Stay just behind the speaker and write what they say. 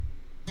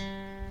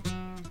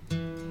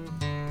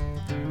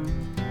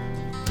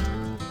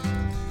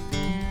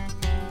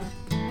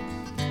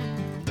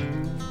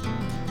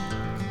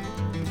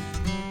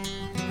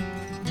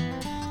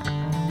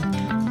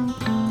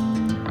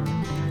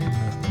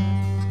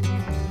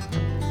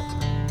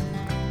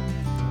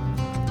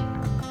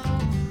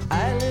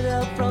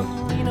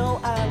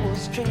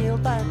almost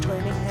trailed by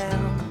 20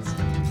 hounds.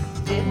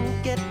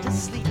 Didn't get to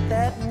sleep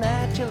that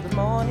night till the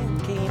morning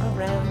came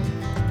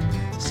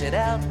around. Set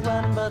out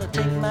running, but I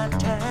take my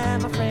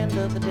time. A friend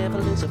of the devil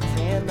is a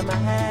friend of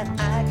mine.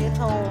 I get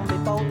home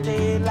before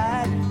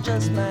daylight,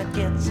 just might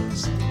get some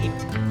sleep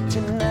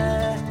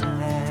tonight.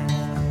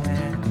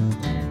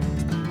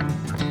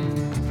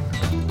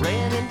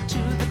 Ran into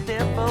the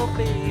devil,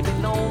 baby,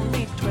 loaned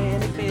me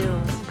 20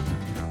 bills.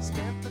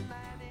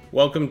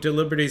 Welcome to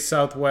Liberty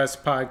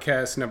Southwest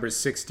podcast number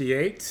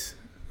 68.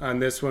 On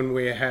this one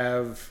we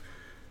have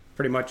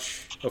pretty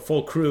much a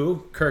full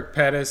crew: Kirk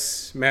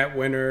Pettis, Matt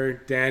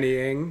Winter, Danny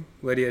Ng,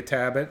 Lydia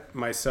Tabbitt,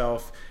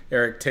 myself,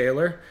 Eric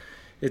Taylor.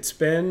 It's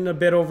been a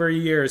bit over a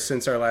year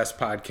since our last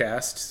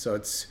podcast, so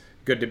it's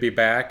good to be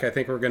back. I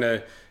think we're going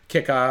to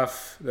kick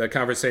off the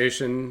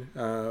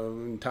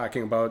conversation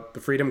talking about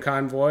the Freedom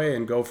Convoy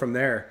and go from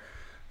there.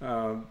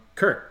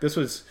 Kirk, this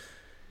was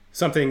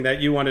something that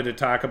you wanted to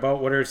talk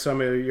about. What are some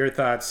of your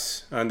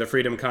thoughts on the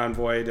Freedom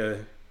Convoy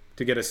to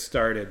get us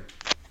started?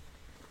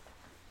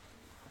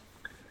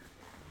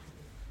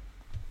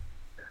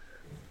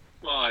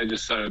 Well, I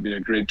just thought it would be a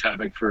great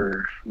topic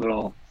for a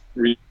little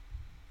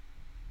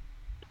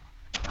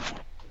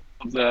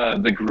of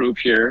the group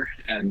here.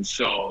 And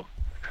so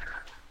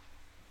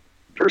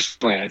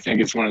personally, I think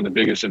it's one of the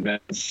biggest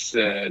events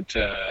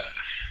that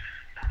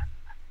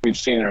we've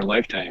seen in our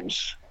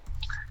lifetimes.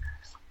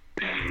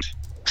 And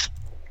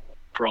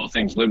for all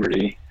things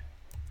liberty,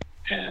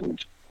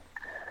 and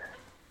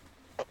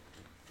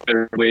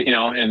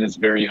and it's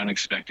very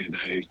unexpected.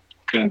 I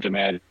couldn't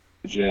imagine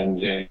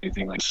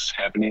anything like this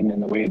happening in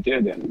the way it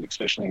did, and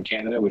especially in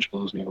Canada, which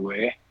blows me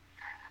away.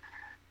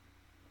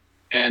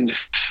 And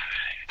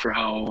for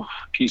how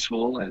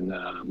peaceful and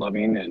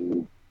loving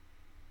and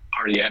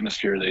party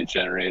atmosphere they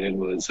generated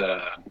was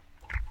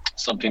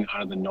something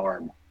out of the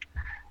norm,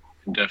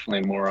 and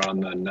definitely more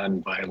on the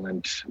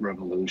nonviolent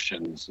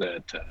revolutions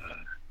that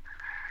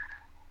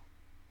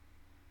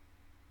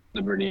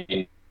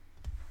liberty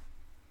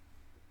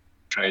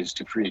tries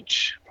to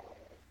preach.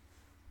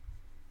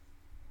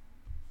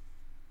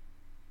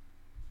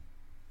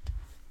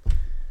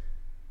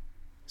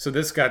 So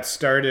this got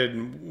started,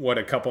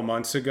 a couple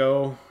months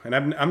ago? And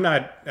I'm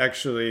not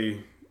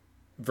actually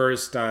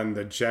versed on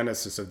the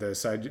genesis of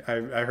this. I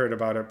heard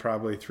about it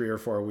probably 3 or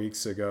 4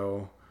 weeks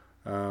ago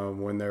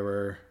when there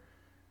were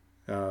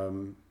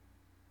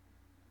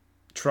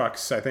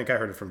trucks. I think I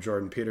heard it from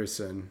Jordan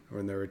Peterson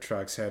when there were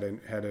trucks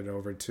headed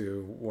over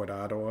to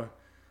Ottawa.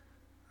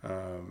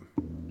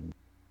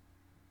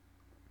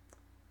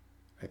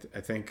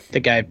 I think the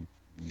guy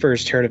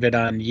first heard of it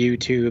on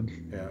YouTube.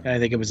 Yeah. I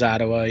think it was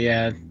Ottawa.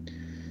 Yeah.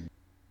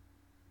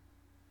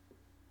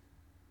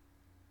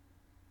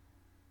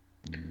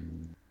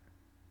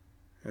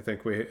 I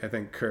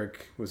think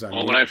Kirk was on.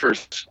 Well, when I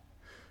first,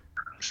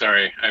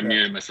 sorry, I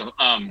muted myself.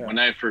 When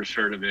I first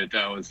heard of it,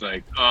 I was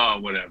like, oh,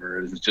 whatever.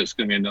 It's just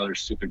gonna be another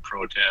stupid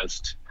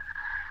protest.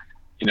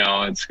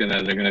 They're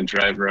gonna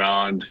drive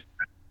around.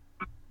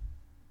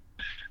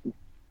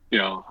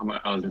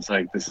 I was just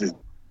like, this is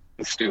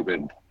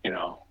stupid.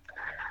 And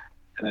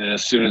then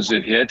as soon as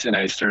it hit, and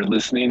I started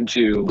listening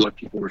to what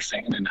people were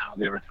saying and how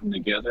they were coming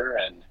together,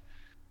 and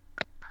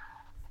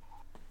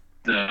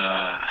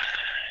the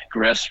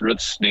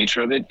grassroots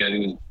nature of it,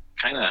 it was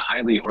kind of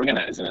highly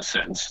organized in a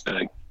sense that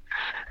I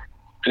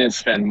didn't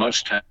spend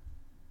much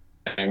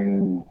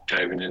time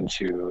diving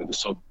into the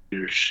social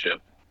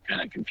leadership. Kind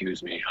of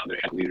confused me how they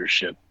had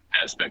leadership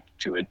aspect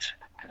to it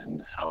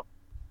and how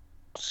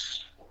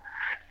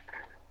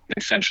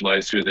they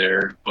centralized through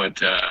there. But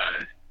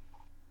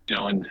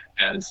and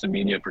as the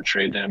media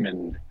portrayed them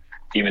and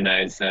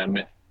demonized them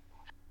in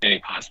any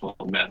possible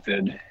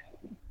method,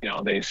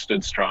 they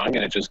stood strong,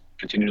 and it just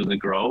continued to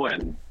grow,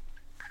 and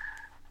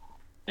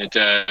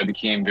it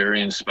became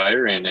very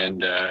inspiring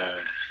and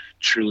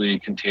truly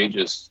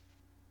contagious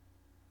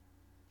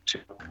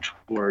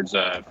towards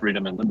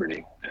freedom and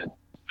liberty that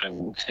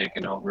I'm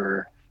taking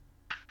over.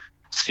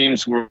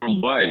 Seems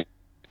worldwide.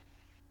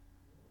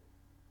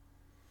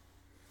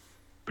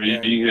 What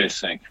do you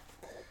guys think?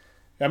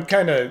 I'm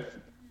kind of,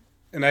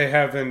 and I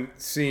haven't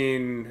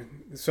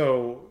seen.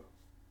 So,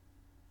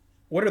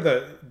 what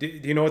are do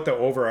you know what the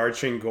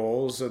overarching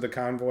goals of the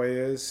convoy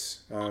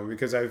is?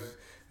 Because I've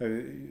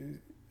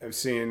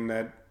seen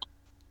that,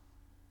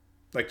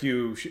 like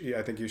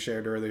I think you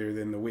shared earlier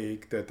in the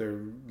week that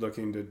they're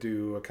looking to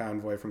do a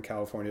convoy from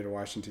California to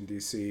Washington,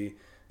 D.C.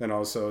 Then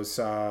also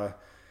saw,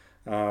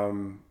 I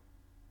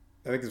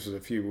think this was a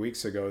few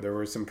weeks ago, there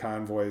were some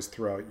convoys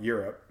throughout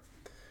Europe.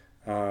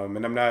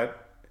 And I'm not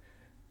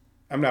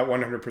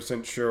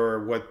 100%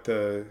 sure what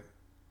the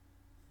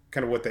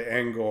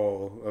end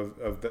goal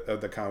of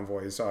the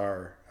convoys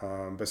are,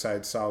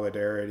 besides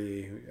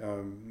solidarity.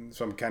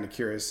 So I'm kind of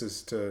curious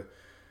as to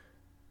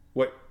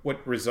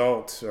what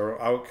result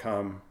or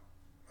outcome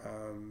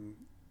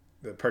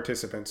the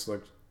participants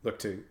look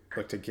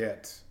to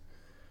get.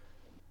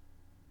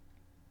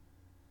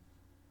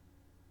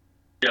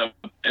 Yeah,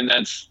 and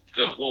that's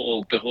the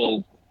whole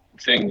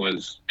thing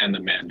was, and the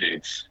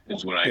mandates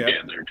is what I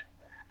gathered.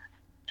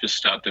 just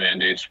stop the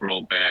mandates,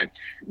 roll back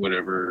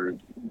whatever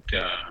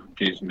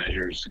these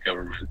measures the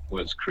government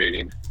was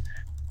creating.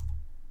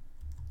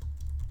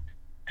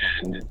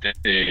 And that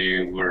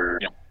they were,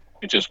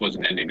 it just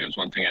wasn't ending. It was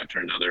one thing after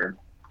another.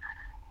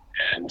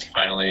 And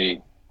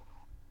finally,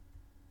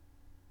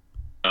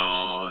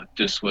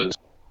 this was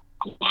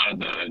a lot of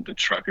the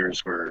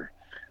truckers were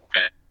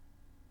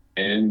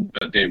in,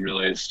 but they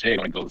realized, hey, I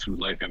want to go through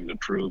life having to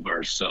prove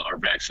our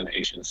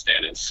vaccination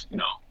status,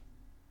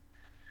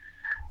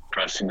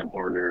 crossing the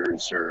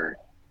borders or,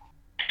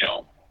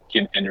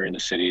 entering the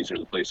cities or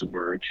the place of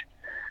work,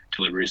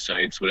 delivery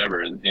sites,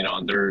 whatever. And,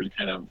 they're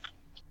kind of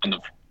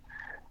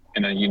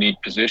in a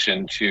unique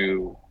position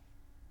to,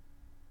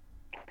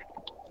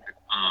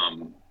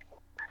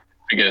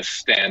 I guess,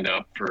 stand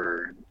up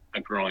for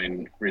a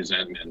growing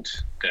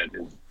resentment that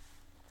is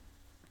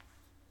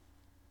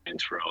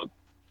throughout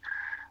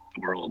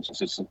the world.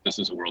 This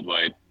is a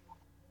worldwide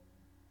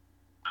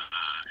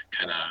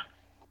kind of,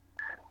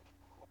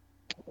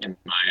 in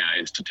my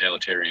eyes,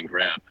 totalitarian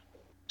grab.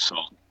 So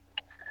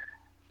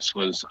this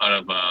was out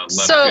of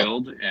left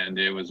field, and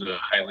it was a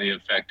highly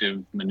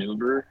effective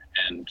maneuver,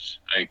 and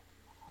I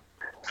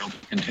hope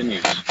it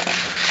continues.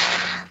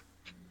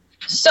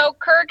 So,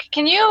 Kirk,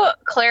 can you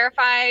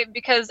clarify?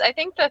 Because I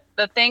think that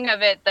the thing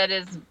of it that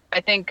is, I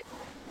think,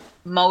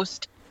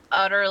 most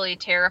utterly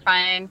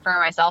terrifying for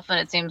myself, and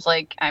it seems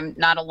like I'm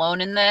not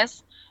alone in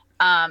this,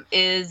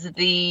 is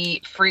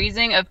the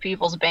freezing of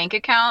people's bank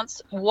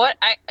accounts.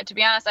 To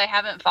be honest, I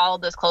haven't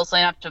followed this closely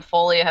enough to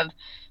fully have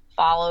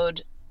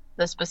followed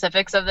the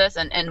specifics of this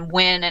and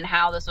when and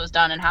how this was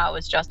done and how it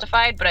was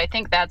justified. But I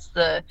think that's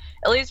at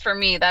least for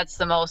me, that's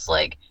the most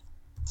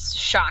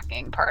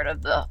shocking part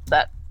of the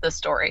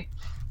story.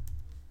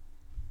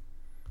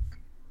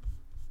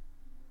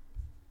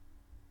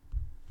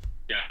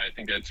 Yeah, I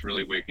think that's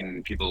really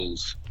waking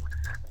people's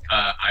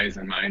eyes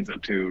and minds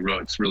up to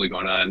what's really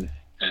going on,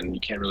 and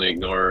you can't really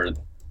ignore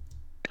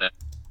that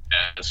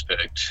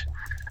aspect,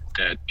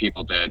 that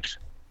people that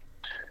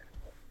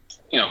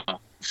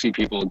see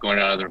people going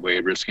out of their way,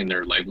 risking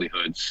their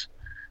livelihoods,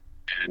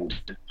 and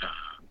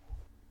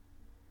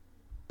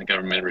the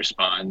government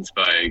responds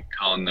by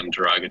calling them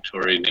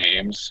derogatory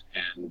names,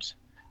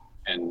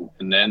 and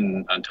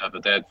then on top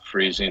of that,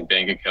 freezing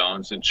bank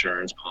accounts,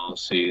 insurance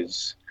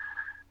policies,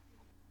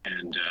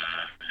 and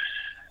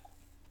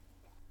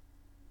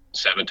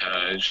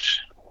sabotage.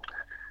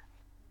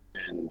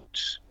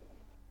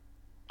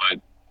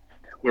 But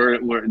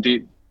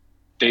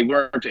they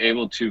weren't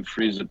able to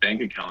freeze the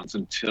bank accounts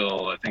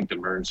until I think the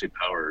Emergency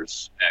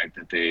Powers Act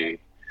that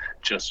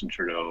Justin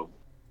Trudeau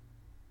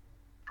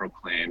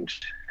proclaimed,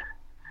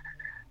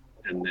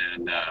 and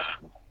then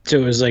so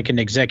it was like an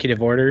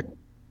executive order.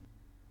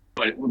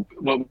 But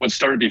what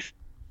started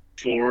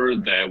before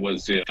that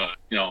was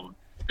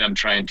them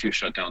trying to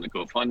shut down the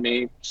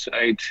GoFundMe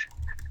site,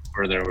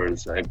 where there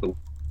was, I believe,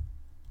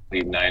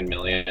 $9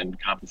 million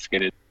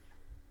confiscated.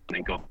 I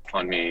think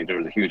GoFundMe, there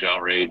was a huge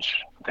outrage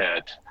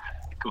that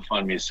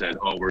GoFundMe said,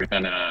 we're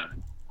going to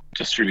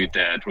distribute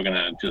that. We're going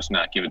to just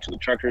not give it to the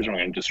truckers. We're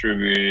going to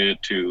distribute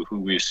it to who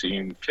we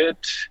seem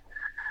fit.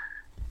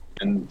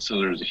 And so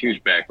there's a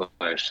huge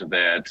backlash to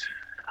that.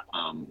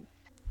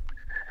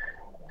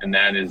 And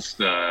that is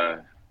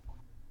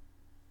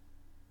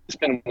it's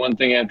been one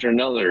thing after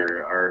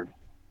another.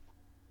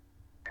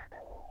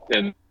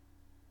 That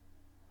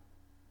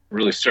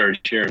really started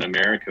here in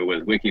America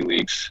with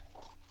WikiLeaks,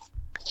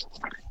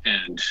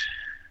 and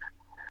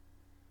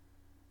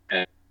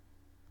one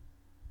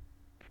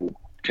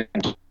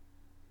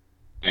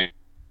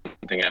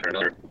thing after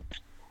another.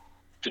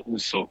 The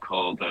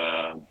so-called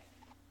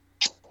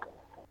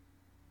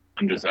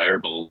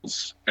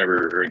undesirables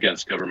ever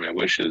against government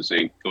wishes.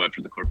 They go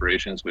after the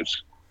corporations,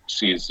 which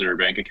seize their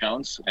bank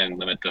accounts and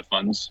limit the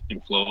funds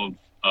inflow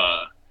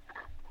of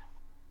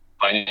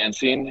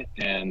financing,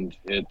 and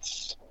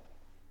it's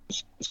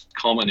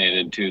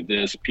culminated to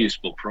this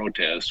peaceful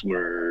protest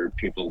where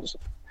people's,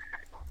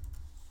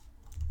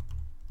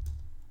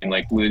 and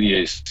like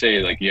Lydia say,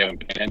 you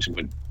haven't paid attention,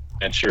 but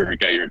that sure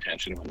got your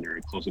attention when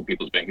you're closing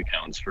people's bank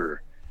accounts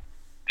for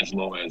as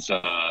low as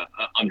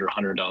under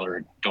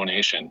 $100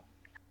 donation,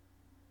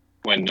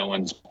 when no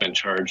one's been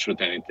charged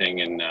with anything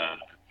and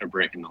are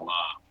breaking the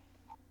law.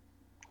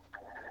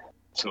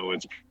 So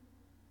it's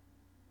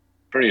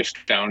pretty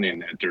astounding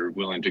that they're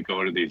willing to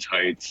go to these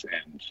heights,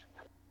 and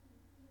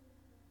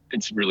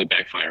it's really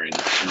backfiring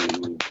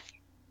to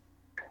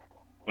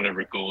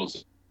whatever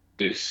goals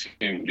they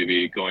seem to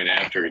be going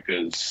after,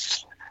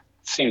 because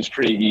it seems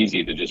pretty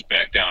easy to just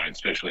back down,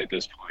 especially at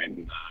this point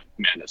in the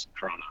madness of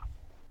Corona.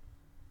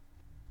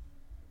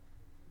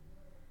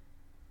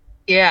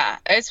 Yeah,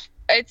 it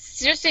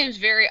just seems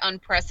very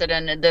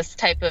unprecedented, this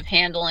type of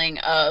handling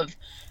of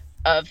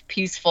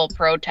peaceful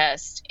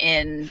protest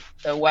in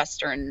the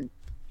Western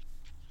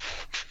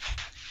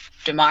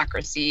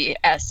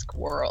democracy-esque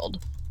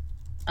world.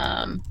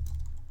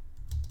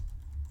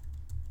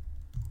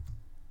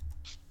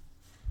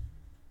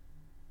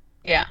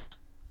 Yeah.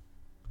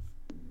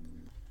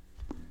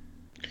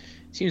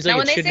 Seems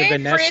like it shouldn't have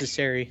been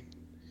necessary.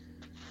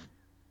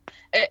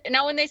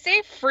 Now, when they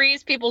say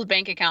freeze people's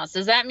bank accounts,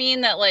 does that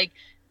mean that like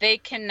they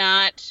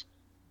cannot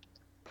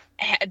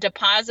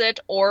deposit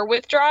or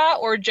withdraw,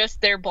 or just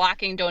they're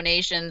blocking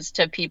donations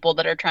to people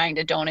that are trying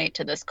to donate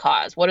to this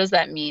cause? What does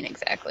that mean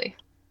exactly?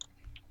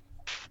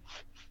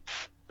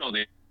 No,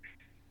 they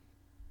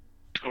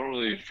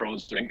totally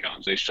froze their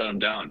accounts. They shut them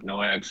down.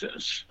 No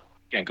access.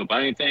 Can't go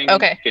buy anything.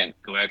 Okay. Can't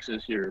go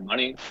access your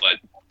money. But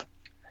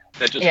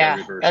that just got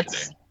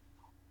reversed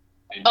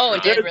today.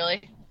 It did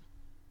really?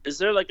 Is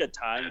there like a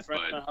time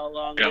frame on how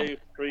long they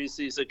freeze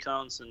these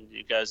accounts? And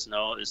you guys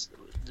know, or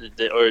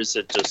is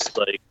it just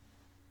like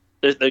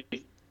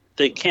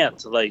they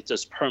can't like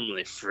just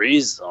permanently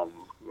freeze them,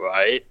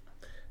 right?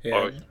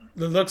 Yeah, it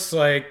looks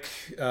like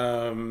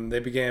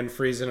they began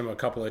freezing them a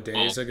couple of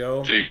days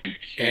ago. They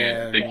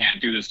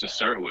can't do this to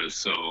start with,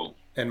 so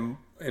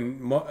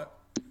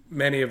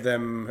many of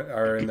them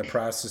are in the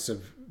process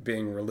of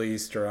being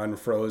released or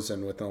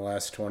unfrozen within the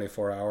last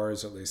 24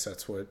 hours. At least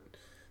that's what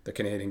the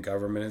Canadian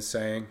government is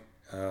saying.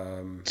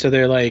 So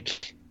they're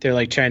like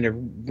trying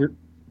to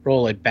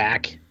roll it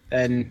back.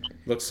 And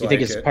looks you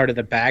think it's part of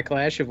the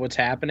backlash of what's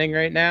happening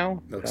right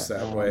now? Looks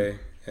that way,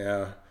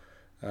 yeah.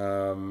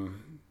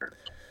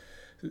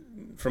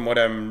 From what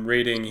I'm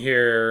reading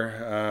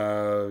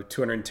here,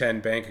 210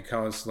 bank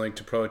accounts linked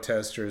to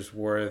protesters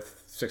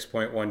worth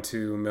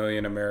 $6.12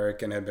 million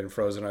American have been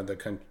frozen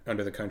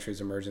under the country's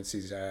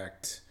Emergencies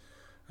Act.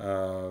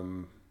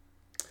 And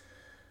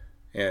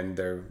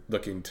they're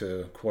looking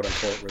to quote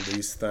unquote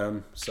release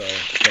them. So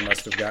they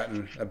must have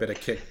gotten a bit of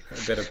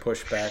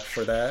pushback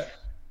for that.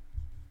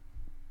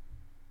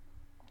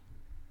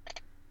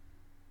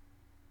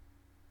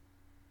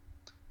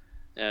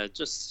 Yeah, it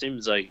just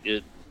seems like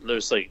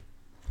there's like,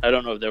 I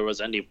don't know if there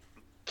was any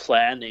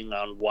planning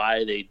on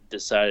why they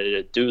decided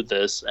to do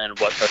this and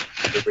what the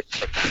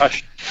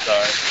repercussions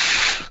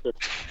are.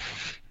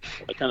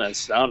 Kind of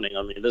astounding.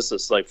 I mean, this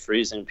is like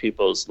freezing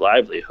people's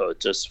livelihood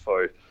just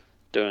for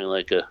doing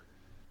like a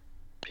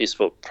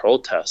peaceful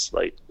protest.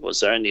 Like, was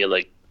there any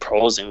like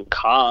pros and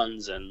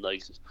cons and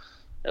like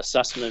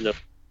assessment of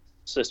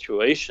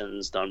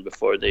situations done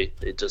before they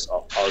just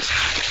all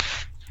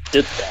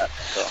did that?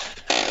 So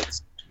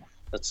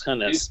that's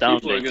kind of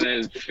astounding. People are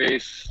going to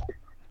face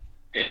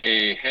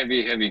a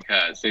heavy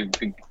cost.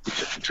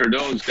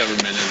 Trudeau's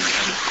government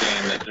is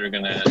saying that they're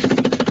going to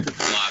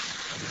block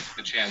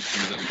the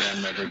chances of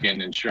them ever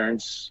getting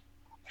insurance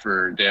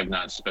for, they have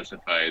not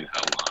specified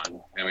how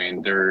long. I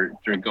mean, they're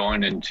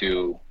going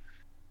into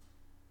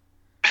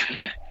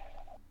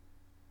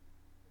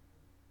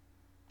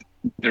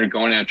they're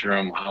going after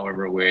them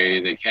however way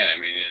they can. I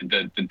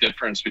mean, the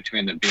difference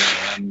between the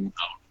BLM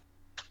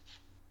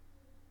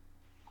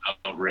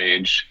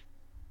outrage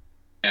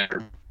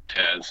and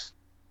protest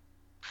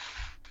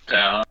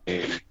down,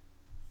 it's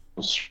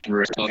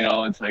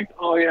like,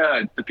 oh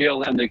yeah, the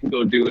BLM, they can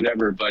go do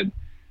whatever, but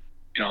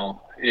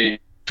they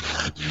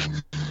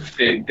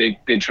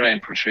try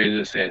and portray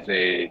this as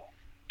a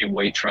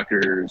white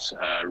truckers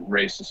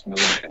racist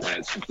movement when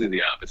it's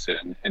completely opposite.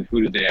 And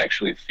who do they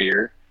actually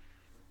fear?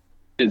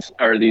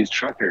 Are these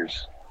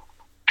truckers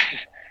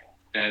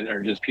that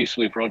are just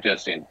peacefully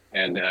protesting,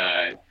 and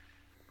the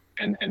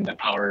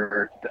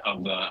power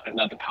of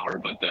not the power,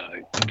 but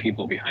the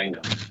people behind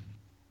them.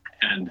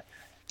 And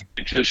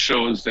it just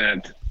shows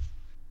that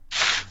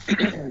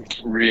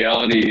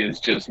reality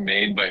is just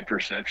made by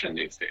perception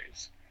these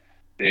days.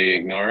 They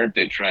ignore it.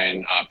 They try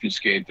and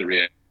obfuscate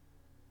the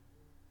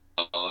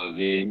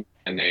reality,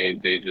 and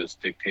they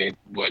just dictate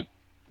what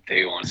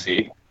they want to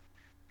see.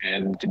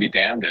 And to be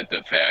damned at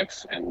the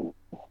facts and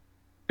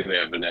the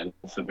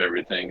evidence of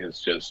everything is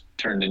just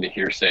turned into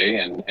hearsay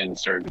and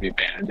started to be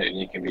banned, and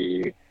you can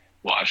be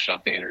washed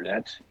off the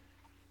internet,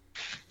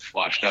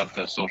 washed off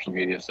the social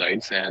media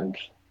sites, and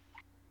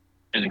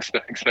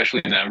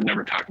especially now,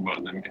 never talk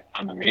about them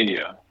on the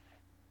media.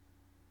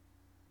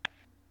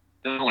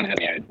 No one has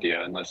any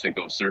idea unless they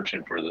go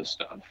searching for this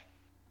stuff.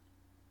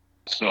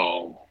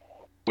 So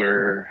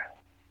I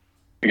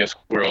guess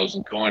where I was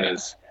going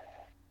is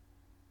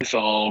this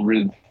all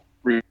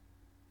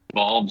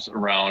revolves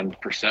around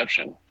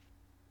perception.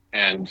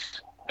 And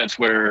that's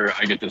where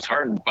I get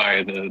disheartened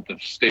by the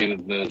state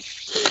of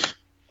this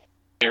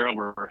era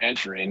we're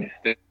entering.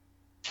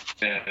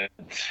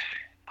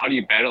 How do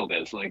you battle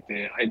this? Like,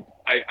 I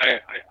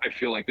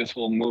feel like this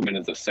whole movement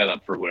is a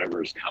setup for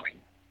whatever is coming.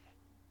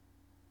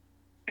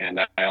 And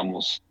I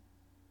almost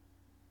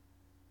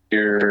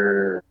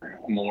hear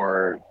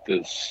more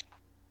this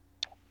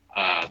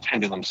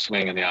pendulum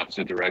swing in the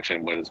opposite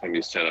direction, what is going to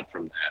be set up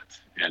from that.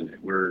 And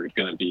we're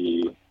going to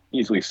be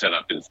easily set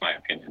up, is my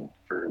opinion,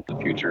 for the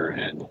future.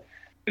 And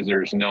because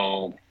there's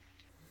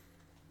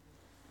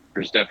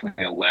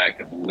definitely a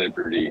lack of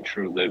liberty,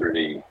 true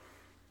liberty,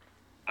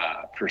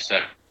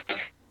 perception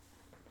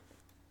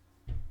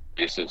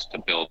basis to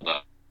build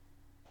up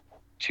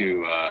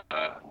to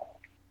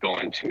go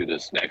into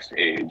this next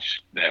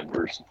age that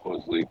we're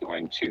supposedly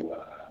going to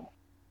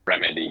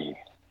remedy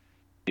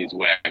these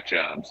whack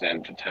jobs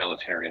and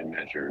totalitarian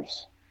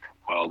measures.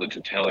 While the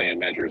totalitarian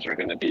measures are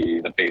going to be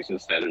the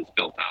basis that is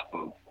built off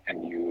of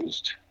and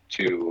used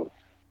to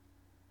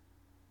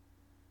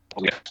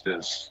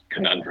this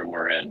conundrum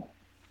we're in.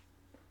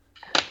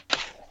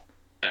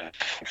 That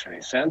makes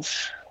any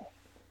sense?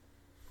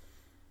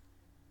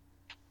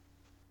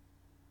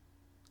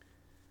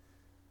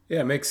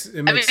 Yeah, it makes.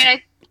 Go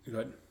ahead.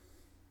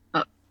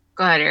 Oh,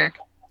 go ahead, Eric.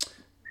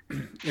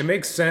 It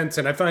makes sense,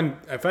 and I find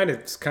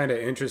it's kind of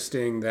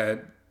interesting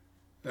that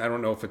I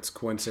don't know if it's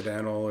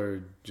coincidental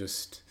or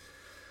just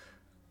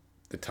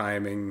the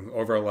timing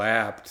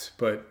overlapped,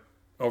 but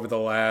over the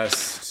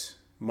last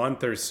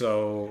month or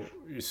so,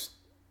 you're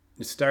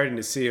starting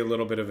to see a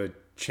little bit of a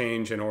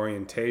change in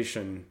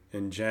orientation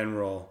in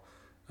general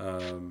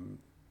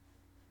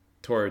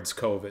towards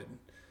COVID.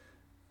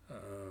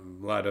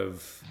 A lot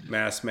of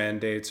mask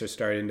mandates are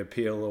starting to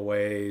peel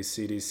away.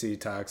 CDC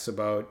talks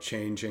about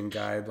changing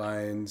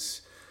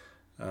guidelines.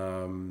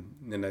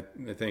 And I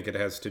think it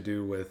has to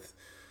do with,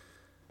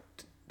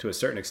 to a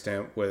certain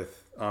extent,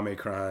 with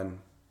Omicron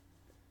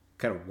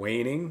kind of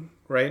waning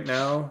right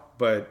now.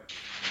 But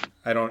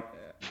I don't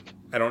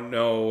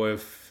know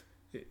if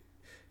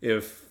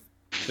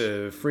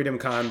the Freedom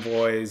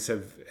Convoys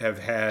have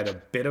had a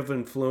bit of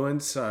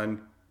influence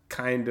on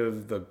kind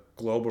of the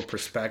global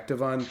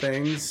perspective on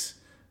things.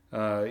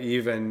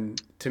 Even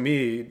to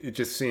me, it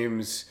just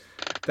seems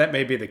that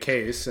may be the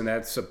case, and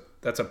that's a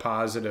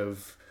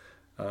positive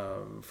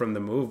from the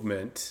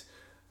movement.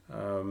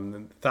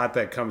 The thought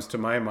that comes to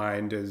my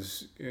mind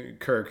is,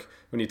 Kirk,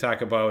 when you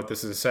talk about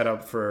this is a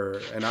setup for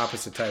an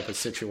opposite type of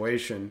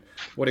situation,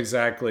 what are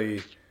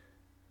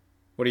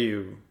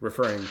you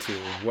referring to?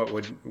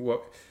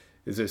 What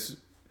is this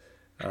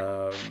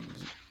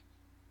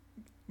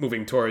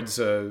moving towards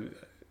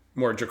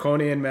more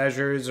draconian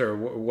measures, or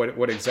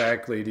what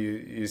exactly do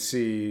you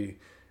see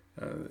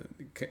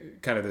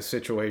kind of the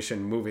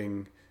situation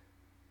moving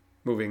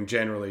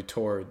generally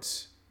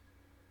towards?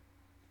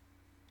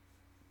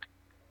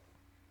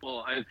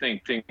 Well, I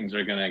think things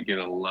are going to get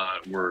a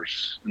lot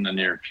worse in the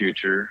near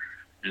future,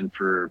 and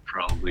for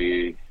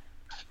probably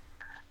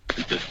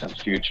the distant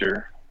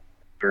future.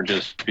 We're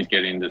just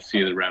beginning to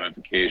see the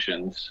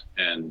ramifications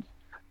and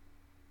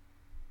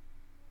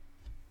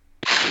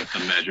with the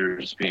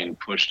measures being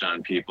pushed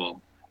on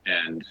people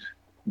and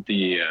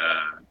the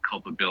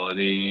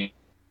culpability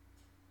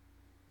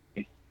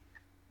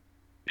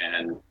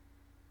and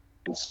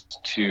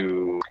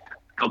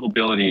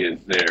culpability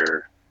is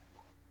there,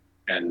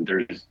 and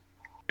there's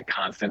a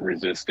constant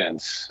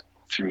resistance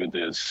through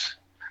this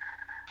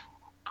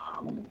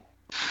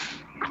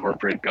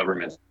corporate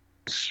government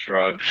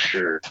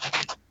structure.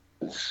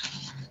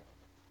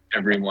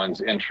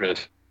 Everyone's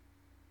interest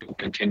to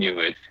continue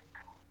it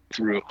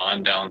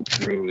down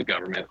through the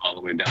government, all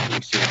the way down to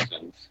the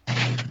citizens.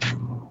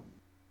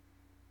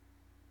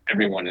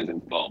 Everyone is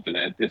involved in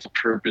it. It's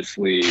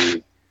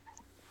purposely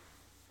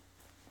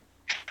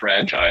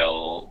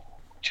fragile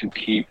to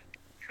keep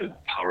the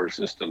power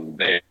system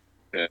there,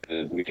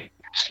 because we can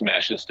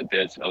smash this to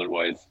bits.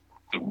 Otherwise,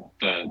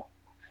 the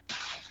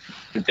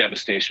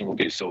devastation will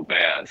be so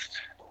vast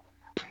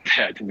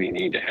that we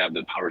need to have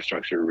the power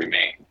structure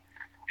remain.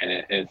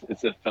 And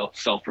it's a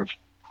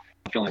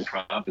self-fulfilling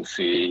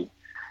prophecy.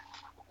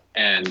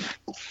 And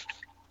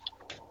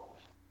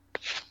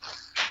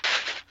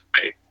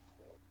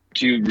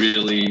do you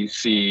really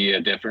see a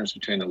difference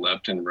between the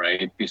left and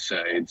right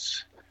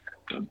besides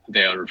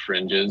the outer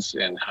fringes,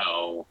 and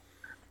how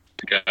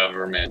the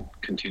government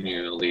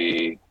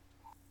continually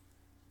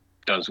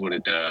does what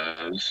it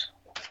does?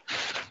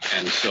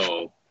 And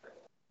so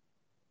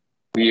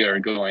we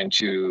are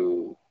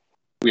normalizing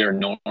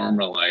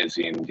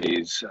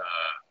these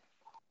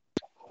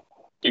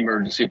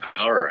emergency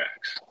power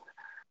acts.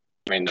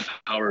 I mean, the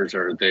powers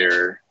are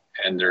there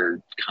and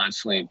they're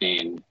constantly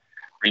being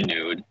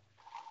renewed.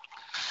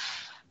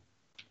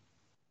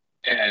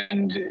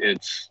 And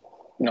it's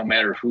no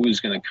matter who's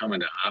going to come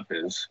into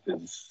office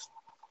is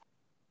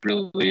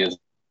really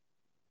isn't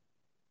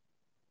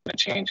going to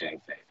change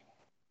anything.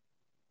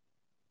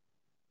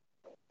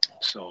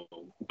 So,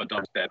 but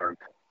those that are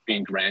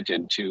being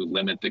granted to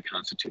limit the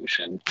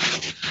Constitution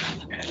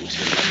and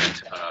to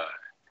limit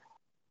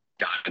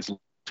God's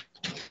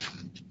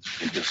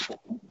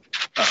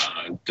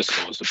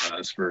dispose of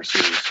us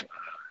versus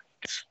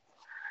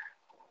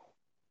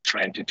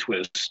trying to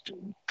twist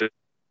the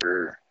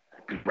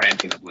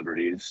granting of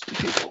liberties to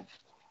people.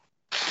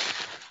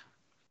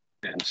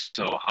 And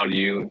so how do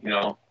you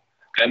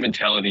that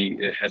mentality,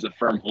 it has a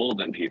firm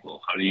hold on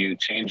people. How do you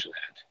change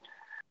that?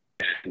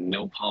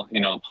 And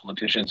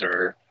politicians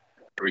are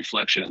a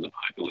reflection of the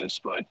populace,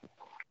 but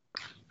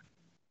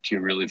do you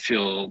really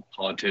feel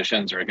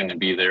politicians are going to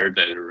be there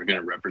that are going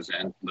to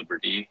represent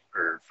liberty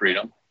or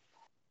freedom?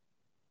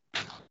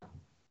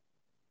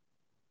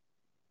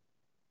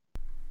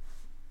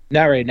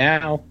 Not right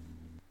now.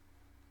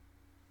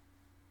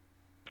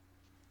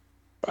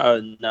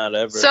 Not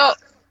ever.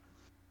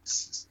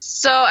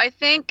 So I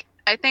think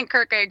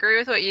Kirk, I agree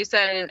with what you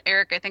said, and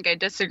Eric, I think I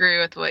disagree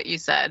with what you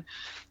said,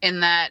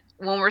 in that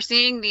when we're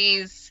seeing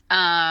these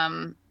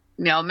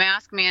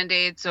mask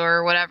mandates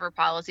or whatever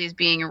policies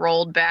being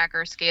rolled back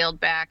or scaled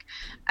back.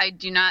 I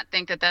do not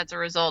think that that's a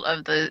result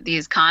of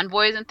these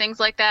convoys and things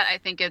like that. I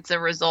think it's a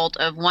result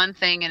of one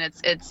thing, and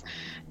it's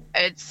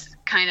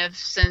kind of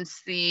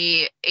since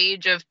the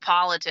age of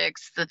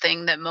politics, the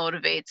thing that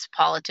motivates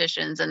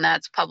politicians, and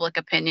that's public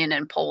opinion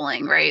and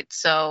polling, right?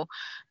 So,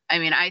 I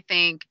mean, I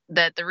think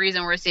that the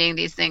reason we're seeing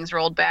these things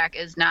rolled back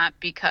is not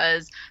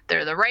because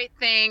they're the right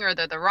thing or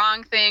they're the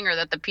wrong thing or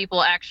that the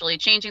people actually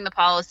changing the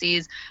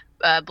policies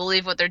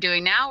believe what they're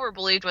doing now or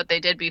believed what they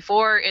did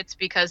before. It's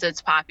because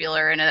it's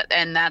popular,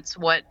 and that's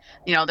what,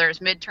 there's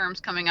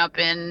midterms coming up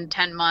in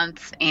 10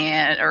 months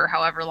or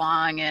however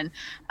long, and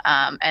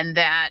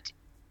that.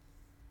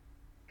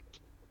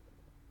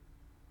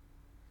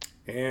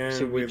 And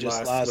So we we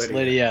just lost lost Lydia.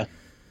 Lydia.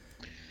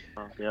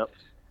 Oh, yep.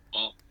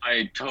 Well,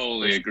 I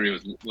totally agree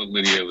with what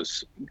Lydia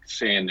was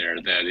saying there.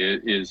 That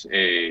it is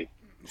a.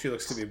 She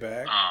looks to be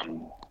back.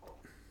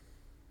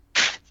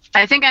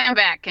 I think I'm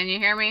back. Can you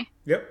hear me?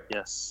 Yep.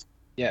 Yes.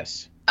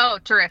 Yes. Oh,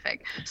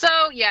 terrific. So,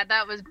 yeah,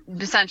 that was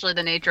essentially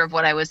the nature of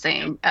what I was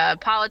saying.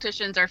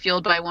 Politicians are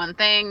fueled by one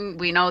thing.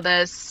 We know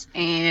this,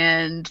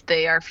 and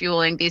they are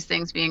fueling these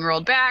things being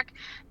rolled back.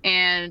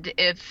 And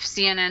if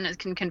CNN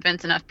can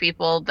convince enough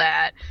people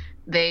that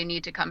they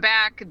need to come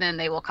back, then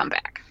they will come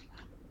back.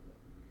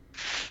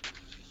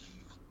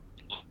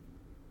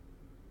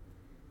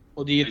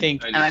 Well, do you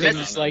think I just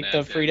things found like that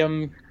the that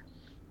Freedom?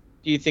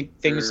 Do you think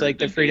things They're- like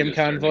the the Freedom data's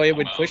starting to Convoy come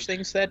would out. push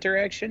things that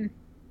direction?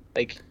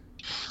 Like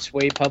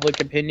sway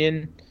public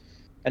opinion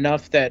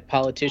enough that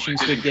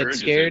politicians Well, it would get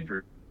encourages it scared?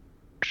 for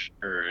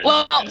sure, and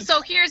Well, it's-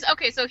 so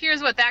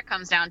here's what that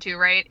comes down to,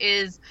 right?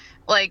 Is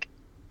like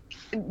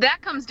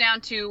that comes down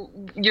to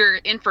your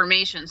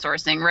information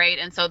sourcing, right?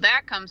 And so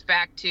that comes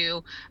back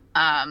to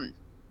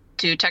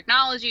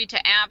technology, to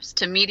apps,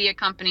 to media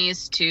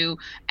companies, to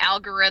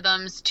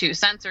algorithms, to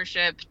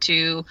censorship,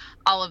 to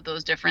all of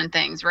those different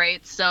things,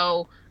 right?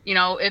 So,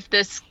 if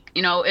this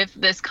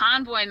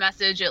convoy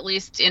message, at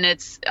least in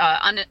its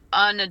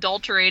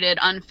unadulterated,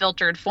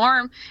 unfiltered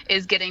form,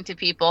 is getting to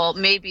people,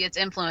 maybe it's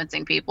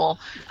influencing people.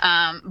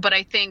 But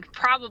I think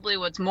probably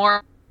what's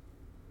more.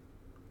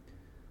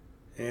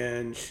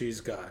 And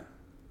she's gone.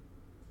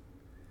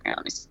 Here,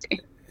 let me see.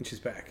 And she's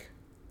back.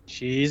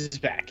 She's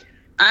back.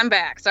 I'm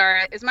back.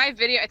 Sorry. Is my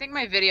video? I think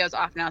my video's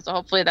off now, so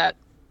hopefully that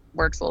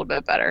works a little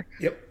bit better.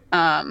 Yep.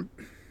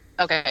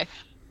 Okay.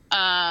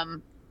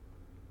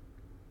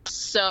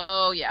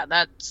 So yeah,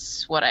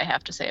 that's what I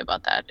have to say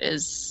about that.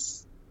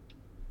 Is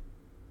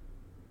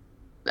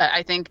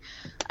I think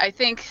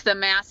the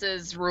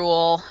masses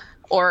rule,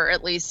 or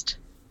at least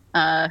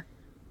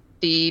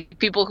the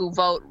people who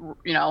vote,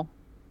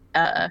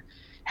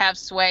 have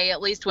sway,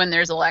 at least when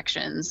there's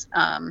elections,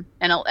 and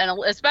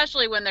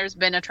especially when there's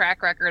been a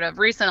track record of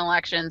recent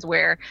elections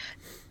where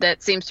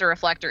that seems to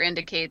reflect or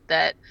indicate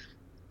that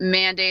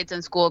mandates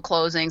and school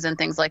closings and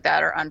things like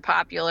that are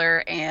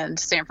unpopular, and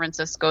San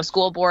Francisco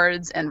school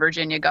boards and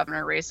Virginia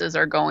governor races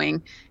are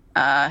going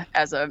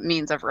as a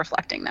means of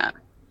reflecting that.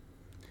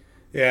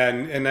 Yeah,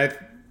 and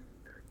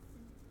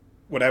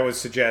what I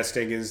was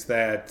suggesting is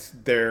that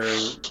there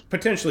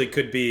potentially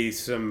could be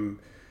some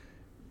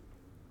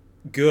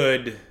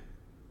good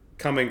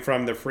coming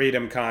from the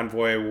Freedom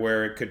Convoy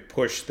where it could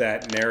push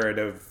that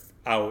narrative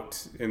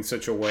out in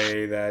such a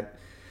way that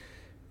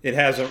it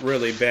hasn't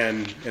really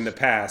been in the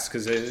past,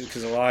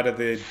 because a lot of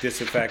the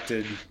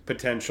disaffected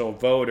potential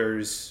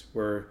voters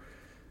were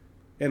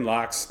in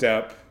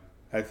lockstep,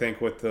 I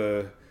think, with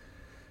the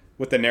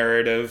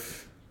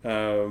narrative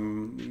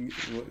being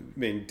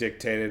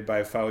dictated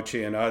by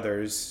Fauci and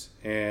others,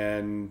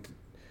 and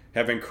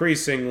have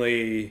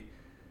increasingly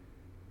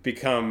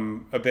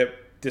become a bit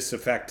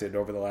disaffected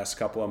over the last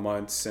couple of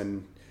months.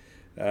 And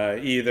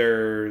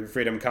either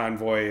Freedom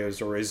Convoy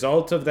is a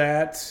result of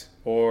that,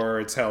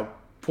 or it's helped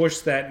push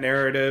that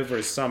narrative,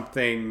 or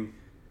something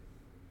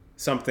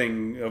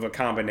of a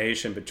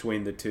combination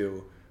between the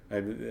two.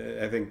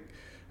 I think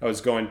I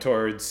was going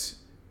towards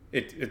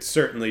it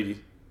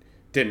certainly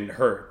didn't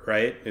hurt,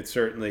 right? It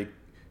certainly,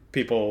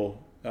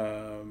 people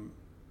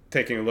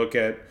taking a look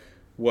at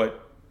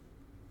what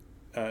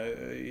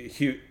a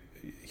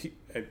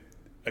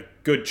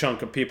good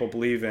chunk of people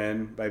believe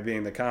in by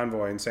being the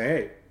convoy, and say,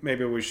 hey,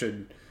 maybe we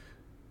should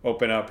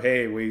open up.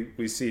 Hey,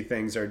 we see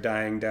things are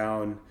dying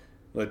down.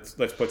 Let's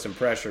put some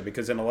pressure,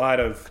 because in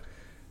at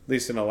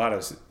least in a lot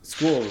of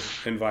school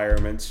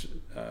environments,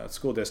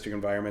 school district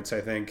environments, I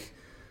think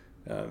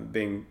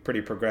being pretty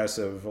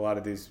progressive,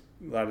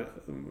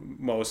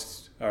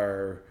 most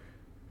are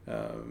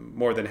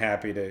more than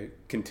happy to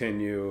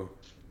continue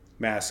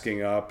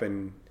masking up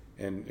and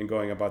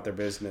going about their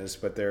business.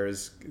 But there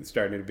is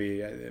starting to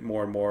be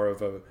more and more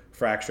of a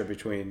fracture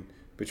between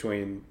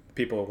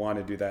people who want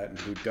to do that and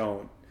who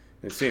don't.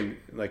 It seemed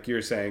like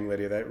you're saying,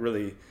 Lydia, that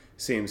really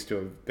seems to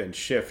have been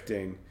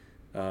shifting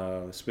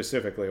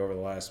specifically over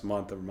the last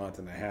month or month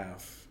and a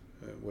half.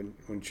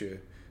 Would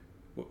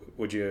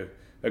you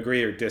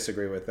agree or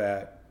disagree with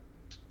that?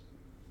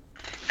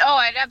 Oh,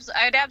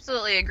 I'd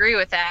absolutely agree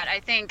with that. I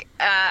think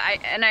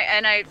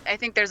I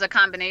think there's a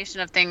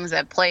combination of things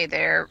at play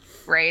there,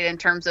 right? In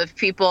terms of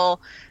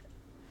people,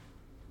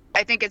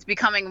 I think it's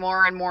becoming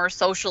more and more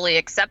socially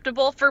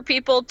acceptable for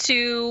people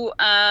to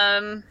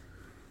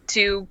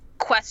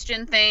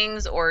question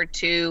things or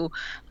to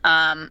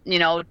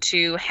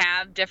to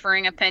have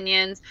differing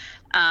opinions,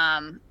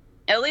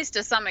 at least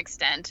to some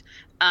extent.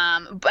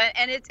 But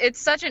it's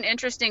such an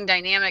interesting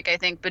dynamic, I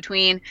think,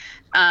 between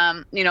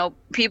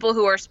people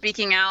who are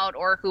speaking out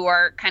or who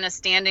are kind of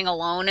standing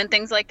alone and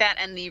things like that,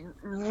 and the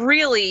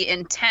really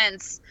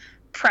intense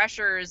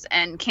pressures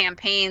and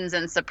campaigns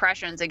and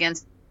suppressions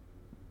against.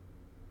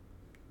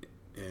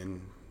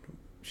 And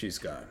she's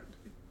gone.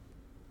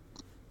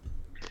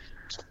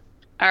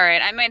 All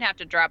right, I might have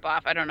to drop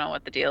off. I don't know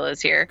what the deal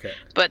is here, Okay.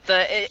 but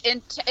the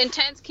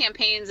intense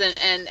campaigns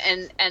and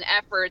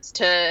efforts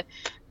to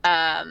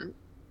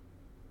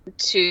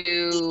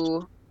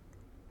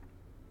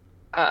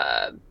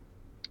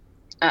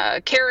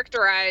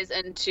characterize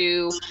and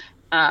to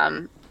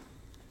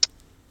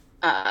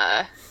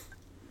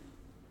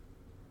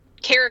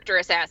character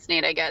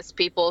assassinate, I guess,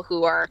 people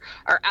who are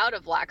out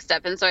of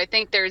lockstep. And so I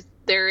think there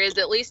is,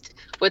 at least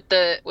with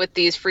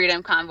these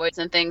freedom convoys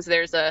and things,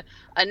 there's a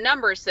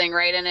numbers thing,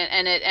 right? And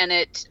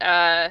it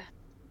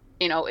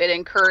it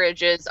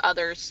encourages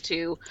others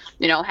to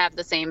have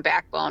the same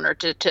backbone or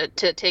to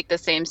take the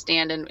same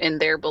stand in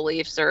their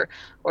beliefs or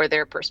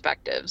their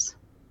perspectives.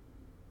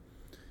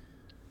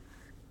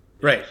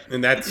 Right,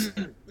 and that's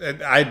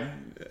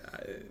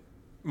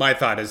my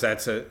thought is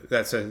that's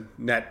a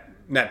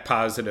net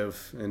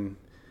positive, and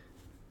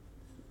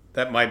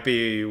that might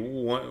be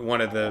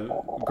one of the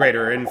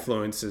greater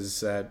influences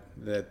that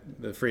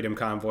the freedom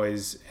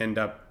convoys end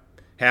up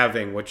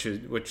having,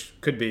 which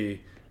could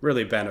be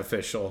really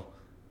beneficial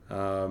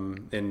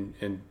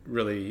in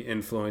really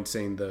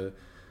influencing the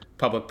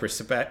public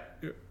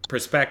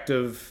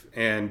perspective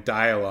and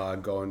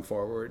dialogue going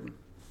forward.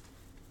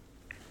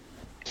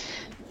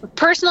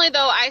 Personally,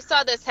 though, I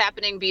saw this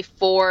happening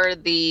before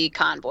the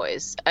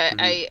convoys.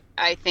 I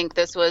think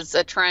this was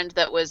a trend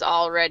that was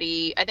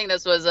already. I think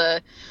this was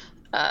a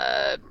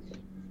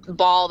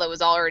ball that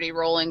was already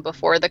rolling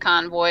before the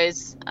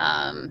convoys.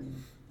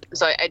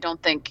 So I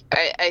don't think.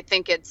 I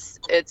think it's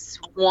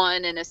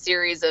one in a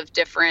series of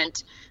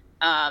different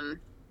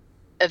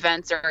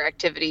events or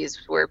activities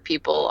where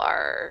people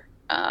are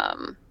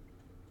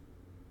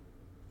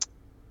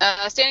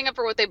standing up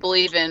for what they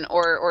believe in,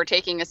 or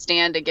taking a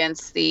stand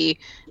against the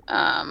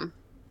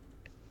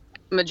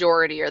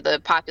majority or the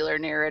popular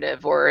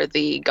narrative or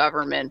the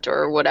government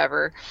or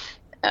whatever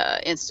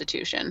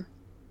institution.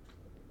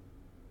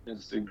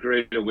 It's a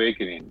great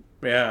awakening.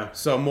 Yeah,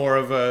 so more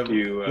of a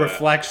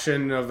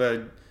reflection of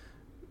a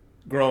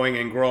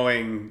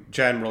growing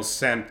general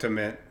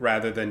sentiment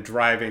rather than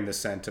driving the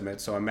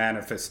sentiment. So a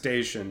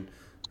manifestation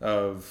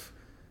of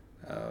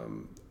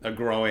a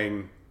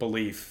growing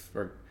belief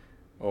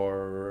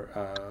or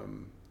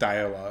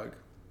dialogue.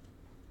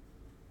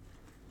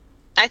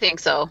 I think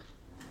so.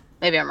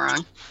 Maybe I'm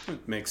wrong.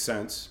 Makes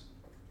sense.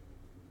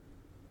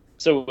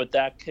 So with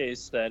that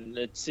case, then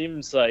it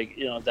seems like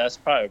that's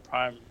probably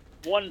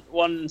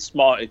one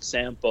small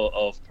example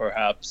of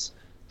perhaps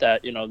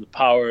that the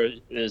power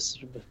is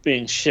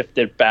being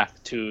shifted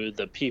back to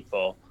the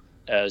people,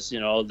 as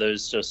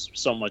there's just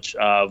so much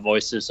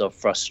voices of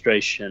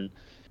frustration,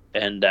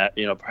 and that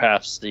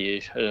perhaps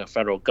the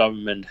federal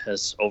government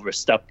has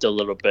overstepped a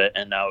little bit,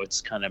 and now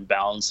it's kind of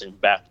balancing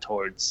back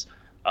towards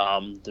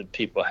the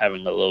people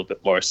having a little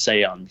bit more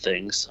say on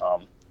things.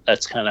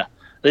 That's kind of,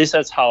 at least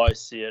that's how I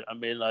see it. I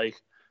mean,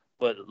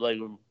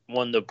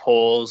 one of the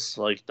polls,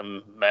 like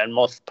the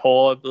Mammoth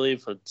poll, I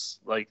believe it's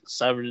like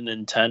 7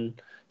 in 10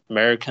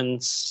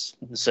 Americans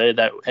say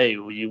that, hey,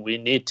 we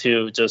need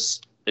to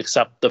just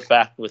accept the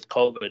fact with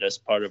COVID as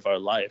part of our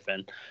life,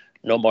 and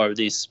no more of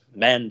these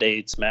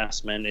mandates,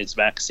 mask mandates,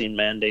 vaccine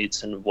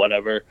mandates, and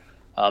whatever.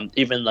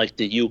 Even like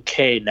the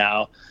UK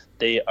now,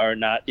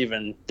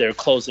 they're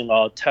closing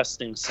all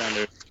testing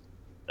centers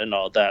and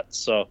all that.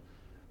 So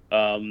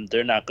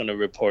they're not going to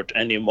report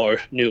any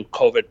more new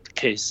COVID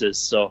cases.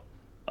 So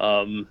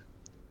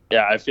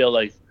I feel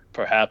like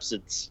perhaps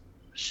it's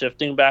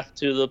shifting back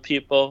to the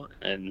people,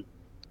 and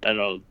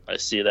I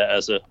see that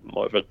as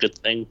more of a good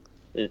thing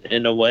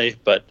in a way,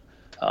 but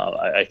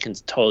I can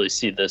totally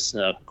see this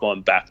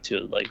going back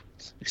to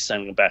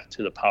extending back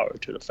to the power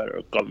to the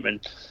federal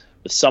government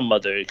with some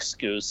other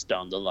excuse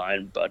down the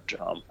line. But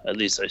at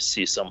least I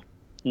see some,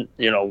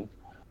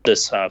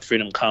 this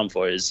Freedom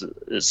Convoy is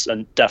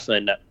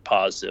definitely net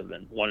positive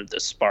and one of the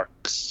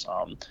sparks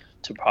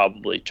to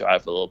probably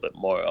drive a little bit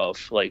more of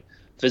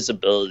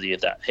visibility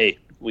that, hey,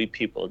 we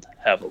people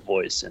have a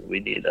voice and we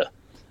need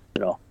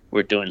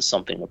we're doing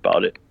something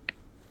about it.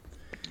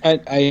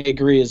 I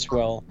agree as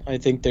well. I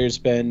think there's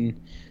been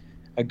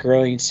a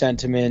growing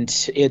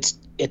sentiment. It's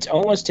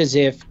almost as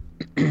if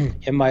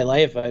in my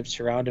life I've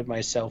surrounded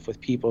myself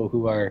with people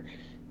who are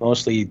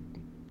mostly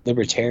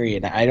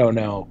libertarian. I don't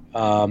know.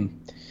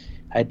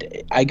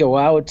 I go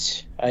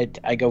out.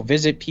 I go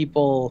visit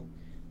people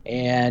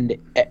And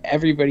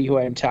everybody who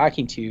I'm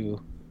talking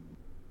to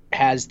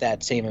has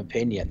that same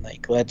opinion.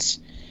 Like, let's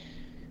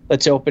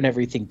open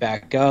everything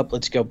back up.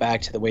 Let's go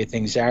back to the way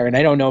things are. And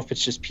I don't know if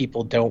it's just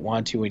people don't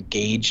want to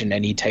engage in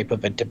any type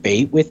of a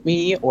debate with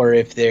me, or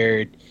if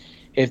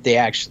they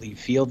actually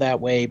feel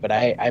that way. But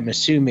I'm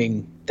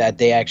assuming that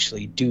they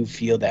actually do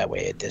feel that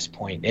way at this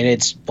point. And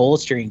it's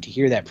bolstering to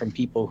hear that from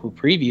people who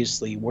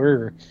previously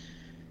were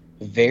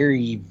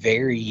very,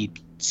 very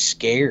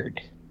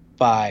scared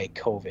by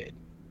COVID.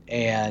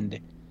 And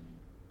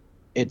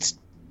it's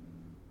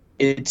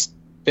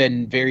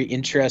been very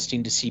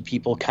interesting to see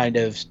people kind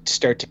of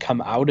start to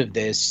come out of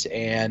this,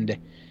 and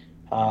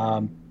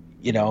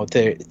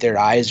their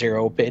eyes are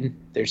open.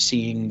 They're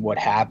seeing what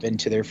happened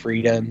to their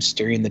freedoms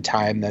during the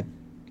time that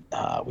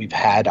we've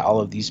had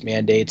all of these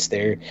mandates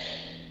there.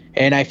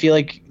 And I feel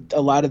like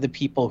a lot of the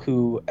people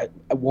who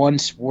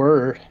once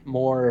were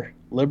more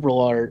liberal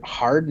are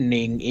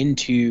hardening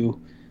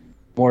into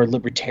more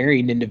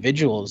libertarian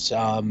individuals.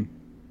 And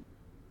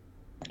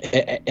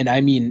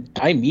I mean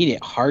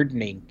it,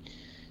 hardening.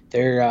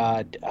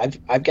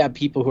 I've got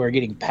people who are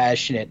getting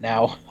passionate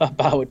now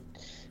about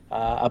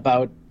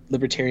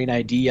libertarian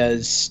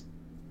ideas,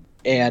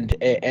 and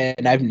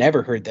I've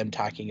never heard them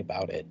talking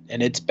about it.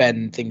 And it's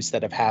been things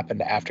that have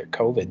happened after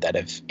COVID that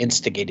have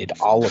instigated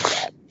all of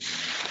that.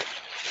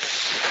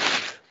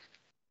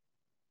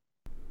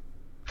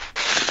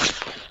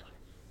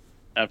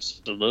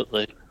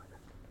 Absolutely.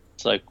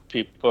 It's like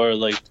people are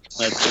like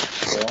their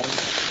own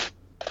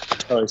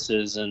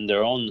choices and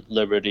their own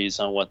liberties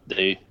on what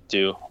they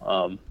do,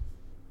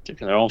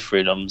 taking their own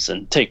freedoms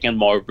and taking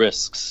more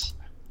risks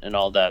and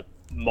all that,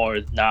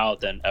 more now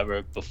than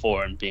ever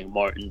before, and being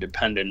more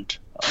independent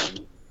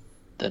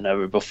than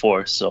ever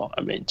before. So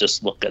I mean,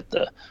 just look at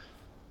the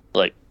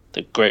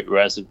Great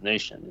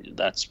Resignation.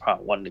 That's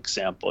probably one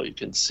example you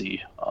can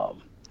see.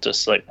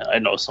 Just like, I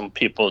know some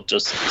people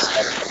just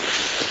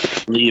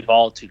leave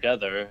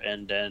altogether,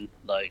 and then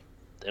like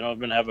they don't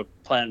even have a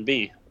plan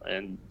B,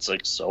 and it's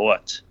like, so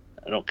what?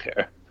 I don't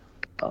care.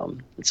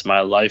 It's my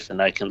life,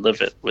 and I can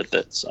live it with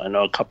it. So I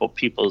know a couple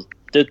people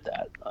did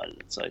that, and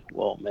it's like,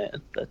 whoa, man,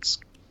 it's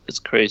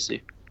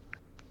crazy.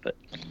 But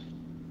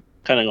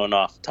kind of going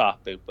off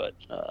topic, but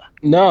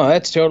no,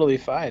 that's totally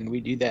fine.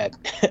 We do that.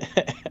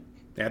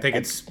 Yeah, I think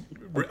it's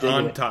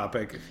on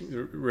topic,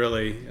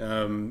 really.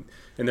 And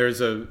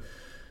there's a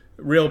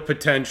real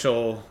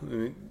potential,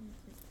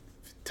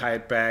 tie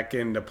it back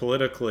into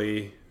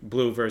politically,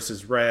 blue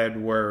versus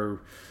red, where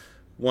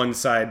one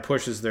side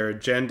pushes their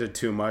agenda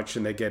too much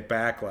and they get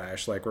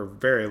backlash. Like, we're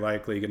very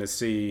likely going to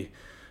see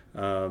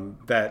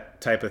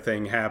that type of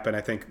thing happen.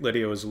 I think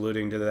Lydia was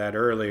alluding to that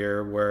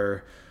earlier,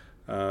 where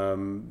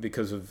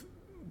because of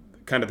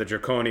kind of the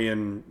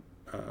draconian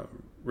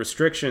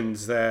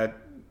restrictions that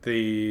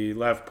the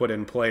left put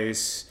in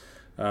place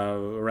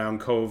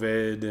around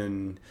COVID,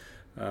 and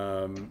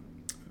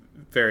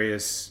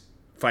various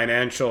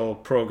financial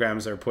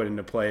programs that are put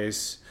into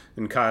place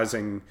and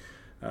causing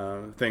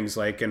things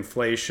like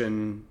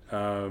inflation,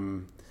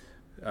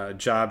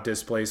 job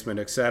displacement,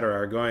 etc.,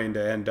 are going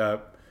to end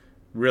up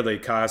really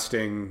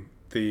costing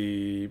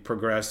the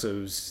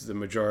progressives, the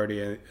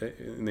majority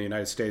in the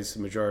United States,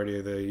 the majority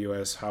of the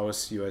U.S.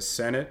 House, U.S.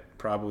 Senate,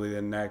 probably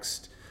the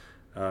next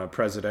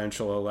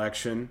presidential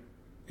election.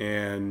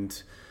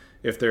 And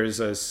if there's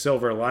a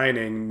silver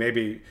lining,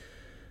 maybe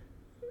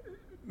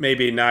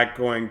not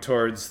going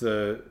towards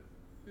the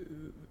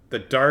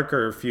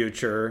darker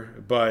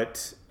future,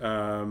 but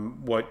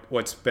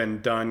what's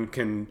been done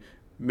can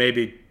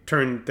maybe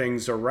turn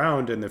things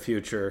around in the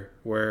future,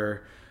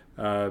 where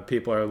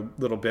people are a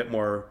little bit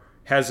more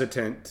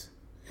hesitant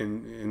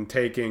in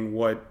taking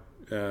what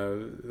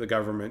the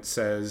government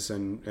says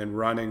and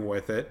running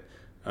with it,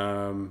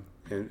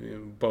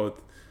 and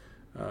both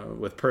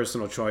with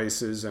personal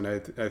choices. And I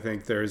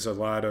think there's a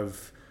lot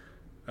of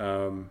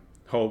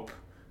hope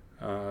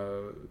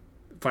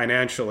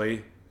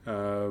financially,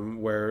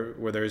 where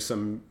there's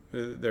some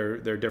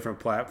there are different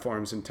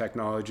platforms and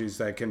technologies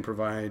that can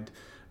provide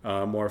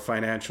more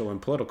financial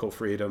and political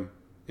freedom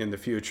in the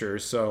future.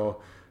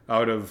 So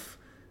out of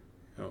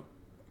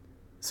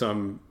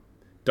some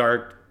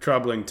dark,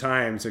 troubling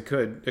times, it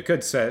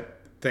could set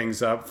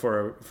things up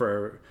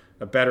for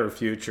a better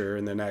future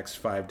in the next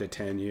 5 to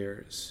 10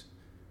 years.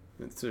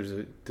 There's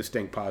a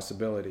distinct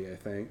possibility, I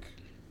think.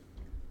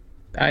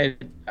 I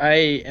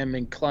am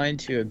inclined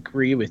to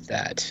agree with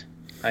that.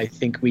 I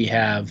think we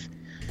have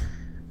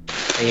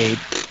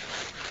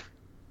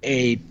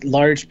a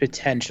large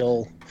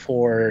potential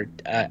for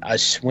a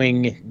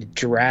swing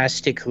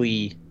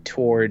drastically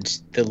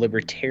towards the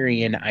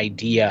libertarian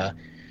idea.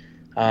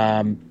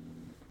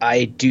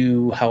 I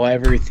do,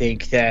 however,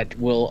 think that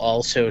we'll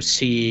also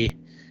see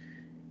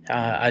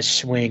a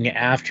swing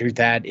after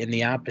that in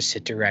the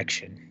opposite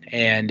direction.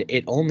 And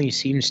it only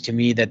seems to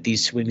me that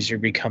these swings are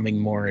becoming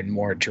more and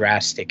more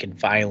drastic and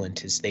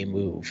violent as they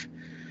move.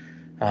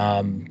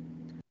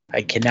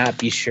 I cannot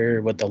be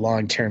sure what the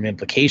long-term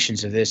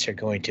implications of this are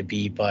going to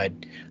be, but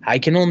I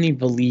can only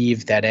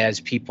believe that as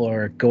people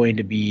are going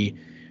to be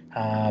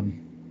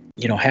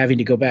having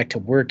to go back to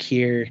work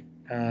here.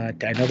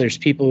 I know there's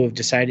people who have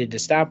decided to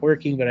stop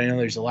working, but I know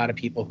there's a lot of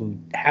people who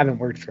haven't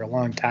worked for a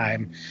long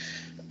time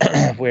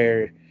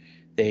where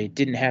they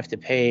didn't have to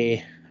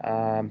pay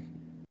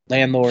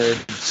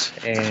landlords,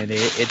 and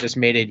it just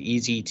made it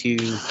easy to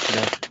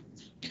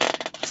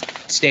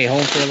stay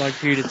home for a long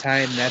period of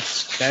time.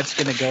 That's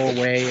going to go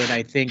away, and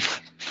I think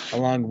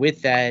along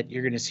with that,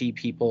 you're going to see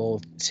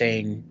people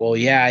saying, well,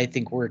 yeah, I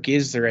think work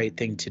is the right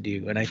thing to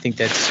do. And I think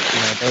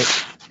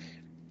that's,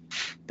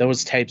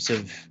 those types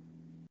of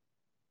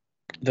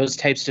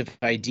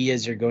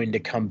ideas are going to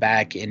come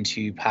back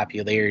into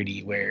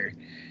popularity where,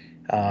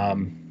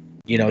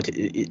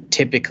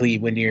 typically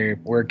when you're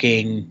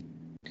working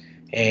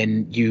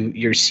and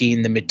you're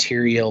seeing the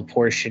material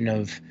portion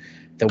of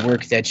the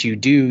work that you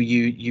do,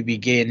 you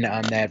begin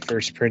on that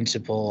first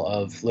principle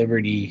of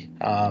liberty,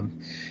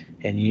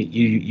 and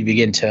you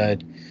begin to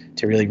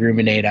really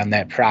ruminate on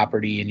that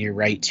property and your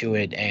right to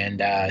it, and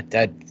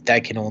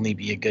that can only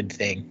be a good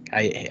thing,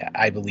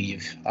 I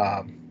believe.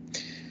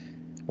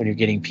 When you're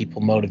getting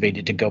people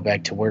motivated to go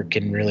back to work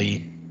and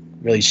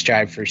really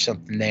strive for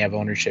something they have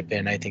ownership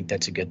in, I think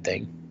that's a good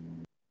thing.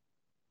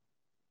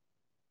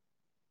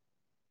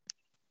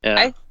 Yeah.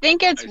 I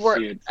think it's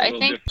worth. I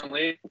think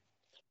differently.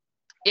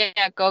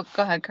 Yeah, go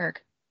ahead,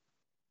 Kirk.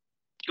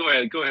 Go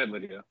ahead,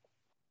 Lydia.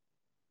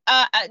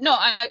 No,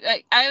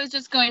 I was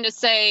just going to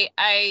say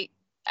I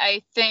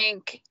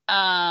think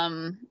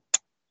what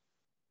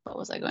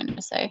was I going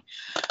to say?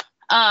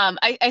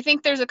 I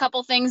think there's a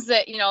couple things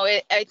that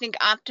I think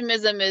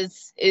optimism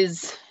is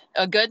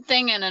a good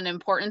thing and an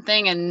important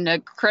thing and a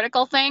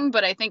critical thing,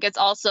 but I think it's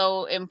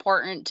also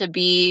important to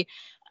be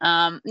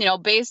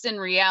based in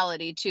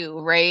reality too,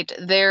 right?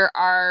 There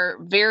are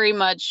very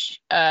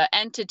much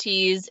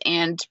entities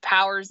and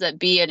powers that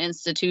be at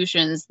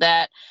institutions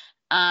that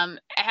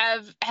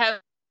have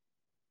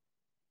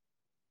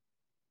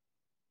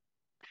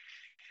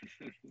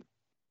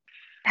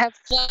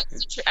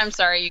flexed. I'm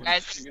sorry, you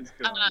guys. They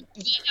have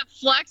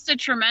flexed a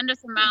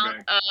tremendous amount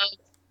of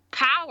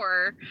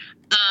power.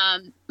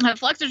 Have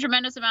flexed a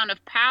tremendous amount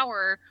of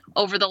power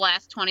over the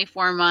last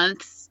 24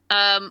 months,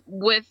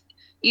 with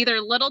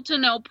either little to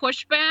no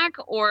pushback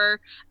or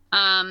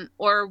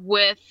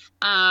with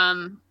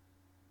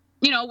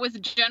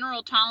with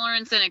general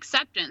tolerance and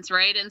acceptance,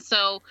 right? And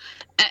so,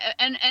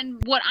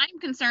 and what I'm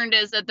concerned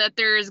is that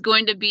there is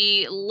going to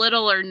be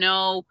little or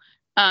no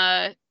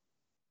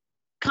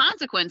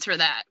consequence for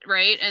that,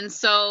 right? And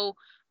so,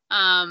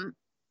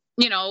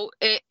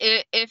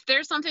 if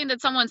there's something that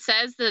someone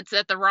says that's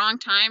at the wrong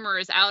time or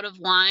is out of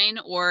line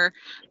or,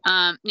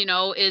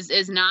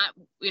 is not,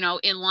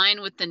 in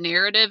line with the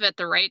narrative at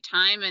the right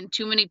time, and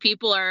too many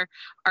people are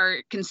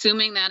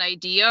consuming that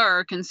idea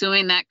or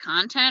consuming that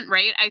content,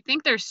 right? I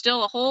think there's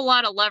still a whole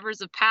lot of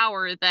levers of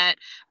power that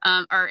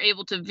are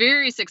able to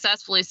very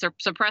successfully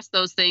suppress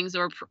those things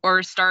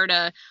or start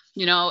a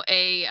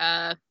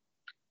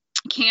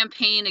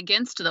campaign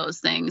against those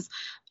things.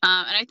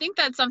 And I think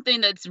that's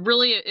something that's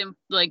really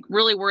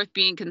really worth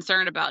being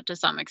concerned about to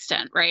some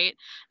extent, right?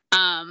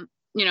 We're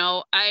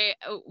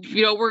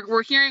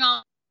hearing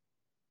all.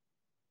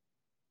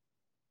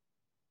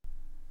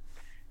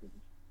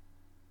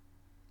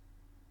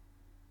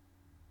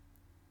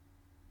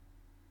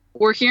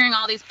 We're hearing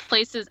all these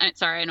places.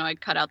 Sorry, I know I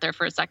cut out there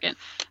for a second.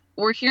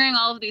 We're hearing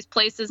all of these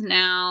places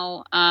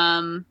now,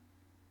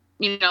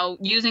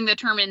 using the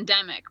term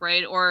endemic,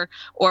 right? Or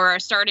are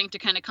starting to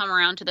kind of come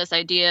around to this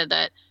idea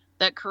that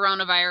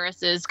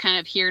coronavirus is kind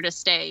of here to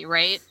stay,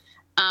 right?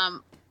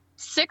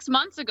 6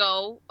 months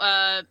ago,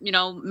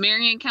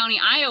 Marion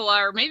County, Iowa,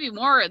 or maybe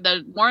more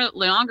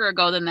longer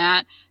ago than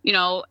that,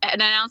 had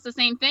announced the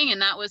same thing,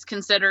 and that was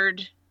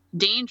considered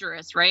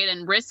dangerous, right,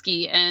 and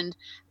risky, and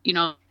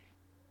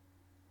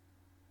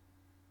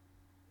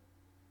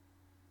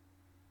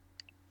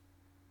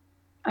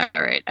all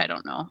right, I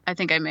don't know. I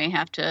think I may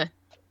have to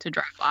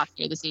drop off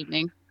here this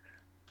evening.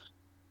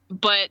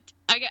 But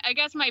I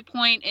guess my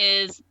point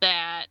is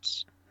that,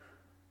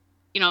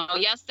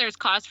 yes, there's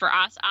cause for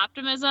us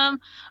optimism,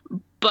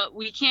 but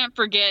we can't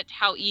forget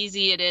how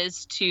easy it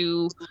is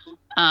to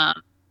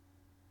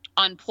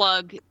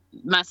unplug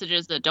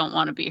messages that don't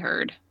want to be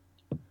heard.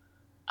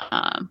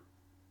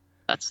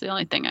 That's the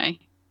only thing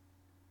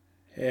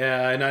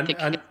Yeah,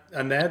 and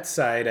on that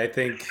side, I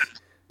think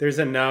there's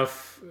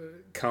enough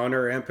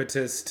counter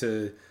impetus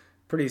to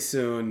pretty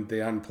soon the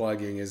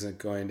unplugging isn't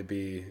going to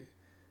be,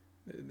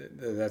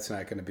 that's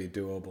not going to be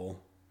doable.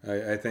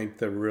 I think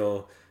the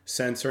real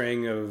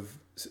censoring of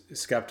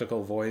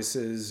skeptical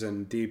voices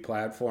and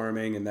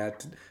deplatforming and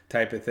that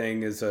type of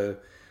thing it's a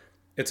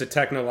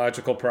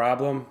technological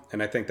problem,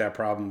 and I think that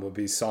problem will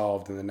be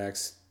solved in the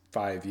next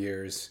 5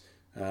 years.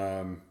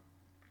 So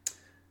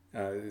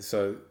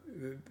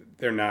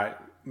they're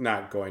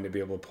not going to be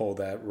able to pull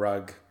that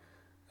rug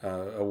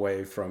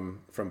away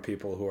from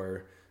people who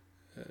are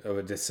of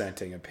a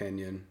dissenting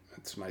opinion.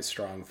 That's my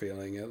strong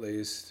feeling, at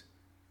least.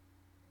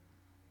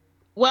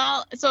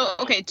 Well, so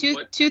okay,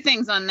 two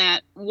things on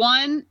that.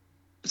 One,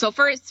 so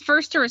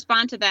first to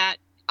respond to that,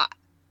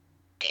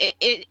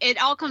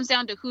 it all comes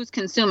down to who's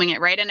consuming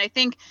it, right? And I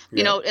think,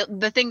 you know,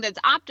 the thing that's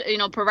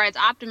provides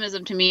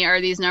optimism to me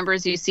are these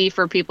numbers you see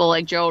for people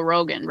like Joe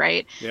Rogan,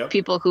 right? Yep.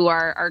 People who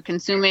are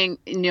consuming,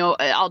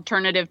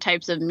 alternative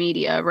types of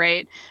media,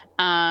 right?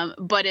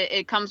 But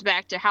it comes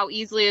back to how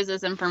easily is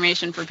this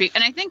information for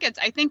people. And I think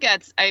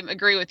I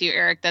agree with you,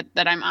 Eric,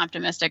 that I'm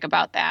optimistic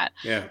about that.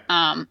 Yeah.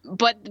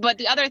 But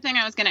the other thing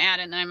I was going to add,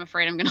 and then I'm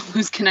afraid I'm going to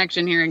lose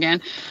connection here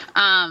again,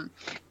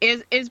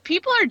 is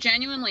people are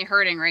genuinely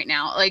hurting right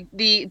now. Like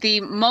the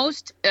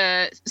most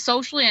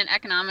socially and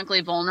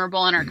economically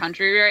vulnerable in our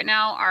country right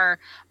now are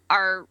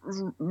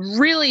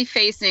really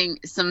facing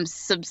some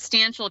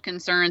substantial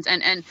concerns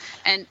and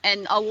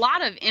a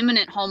lot of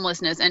imminent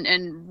homelessness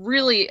and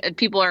really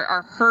people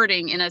are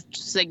hurting in a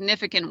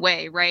significant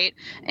way, right?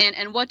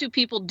 And what do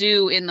people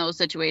do in those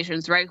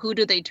situations, right? Who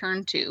do they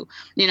turn to?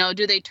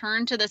 Do they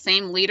turn to the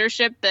same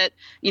leadership that,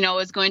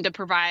 is going to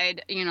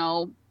provide,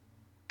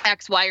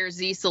 X, Y, or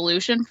Z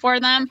solution for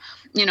them,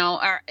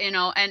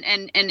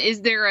 and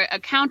is there a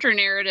counter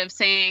narrative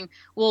saying,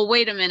 well,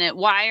 wait a minute,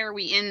 why are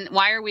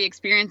we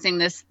experiencing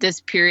this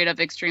period of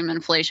extreme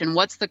inflation?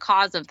 What's the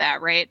cause of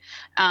that, right?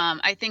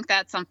 I think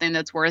that's something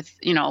that's worth,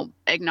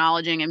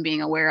 acknowledging and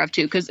being aware of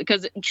too,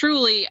 because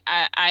truly,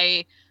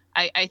 I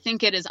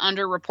think it is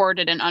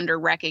underreported and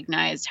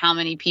underrecognized how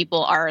many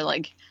people are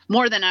like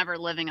more than ever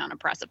living on a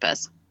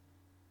precipice.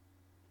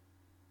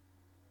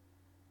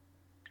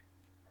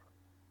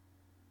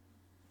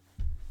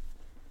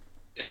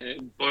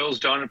 It boils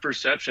down to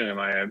perception, in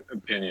my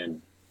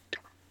opinion.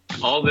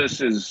 All this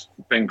has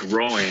been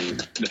growing.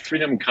 The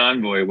Freedom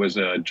Convoy was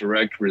a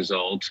direct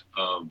result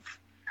of,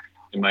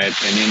 in my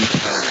opinion,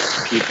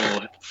 of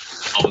people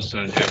all of a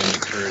sudden having the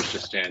courage to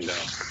stand up.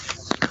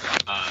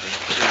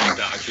 Certain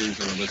doctors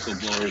and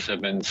whistleblowers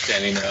have been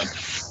standing up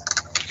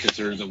because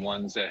they're the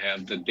ones that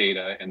have the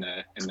data and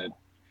the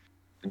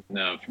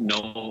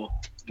no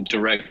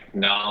direct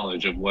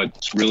knowledge of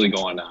what's really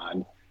going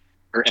on,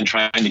 and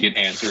trying to get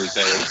answers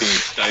that are being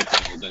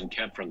stifled and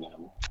kept from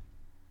them,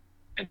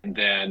 and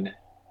then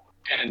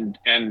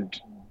and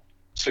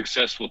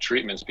successful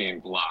treatments being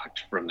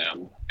blocked from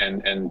them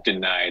and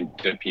denied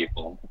to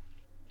people.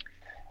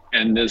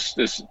 And this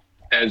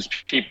as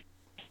people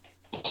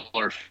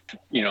are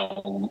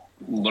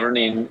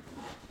learning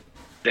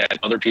that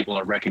other people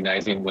are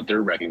recognizing what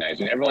they're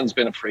recognizing, everyone's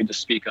been afraid to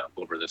speak up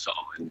over this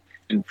all,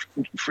 and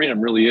freedom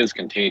really is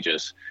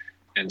contagious.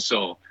 And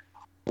so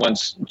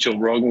once Joe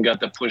Rogan got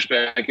the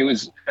pushback, he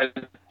was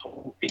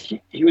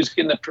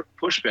getting the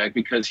pushback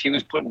because he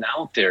was putting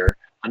out there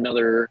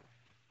another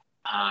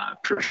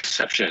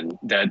perception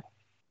that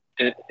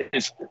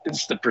it's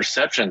the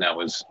perception that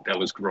was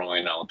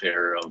growing out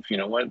there of,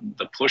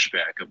 the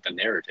pushback of the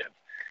narrative.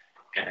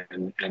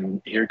 And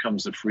here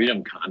comes the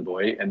Freedom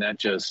Convoy, and that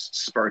just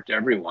sparked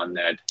everyone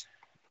that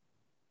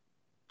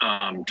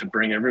to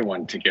bring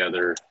everyone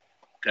together,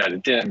 that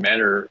it didn't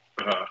matter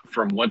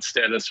from what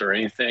status or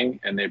anything,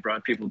 and they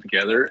brought people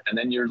together. And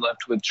then you're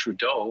left with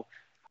Trudeau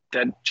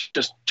that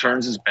just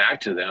turns his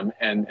back to them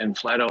and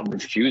flat out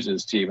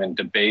refuses to even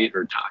debate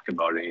or talk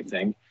about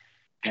anything.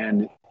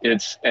 And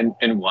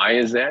why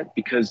is that?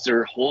 Because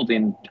they're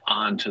holding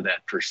on to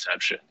that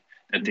perception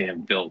that they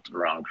have built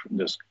around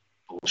this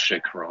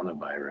bullshit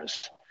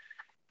coronavirus,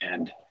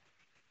 and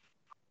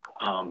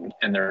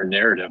their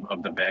narrative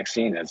of the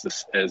vaccine as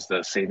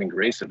the saving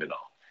grace of it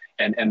all.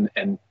 And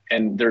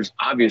there's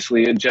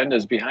obviously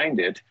agendas behind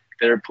it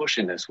that are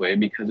pushing this way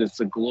because it's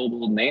the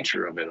global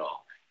nature of it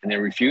all, and they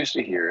refuse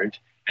to hear it.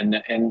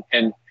 And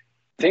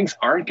things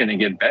aren't going to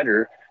get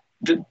better.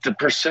 The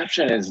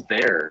perception is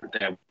there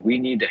that we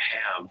need to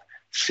have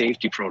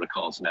safety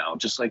protocols now,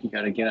 just like you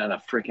got to get on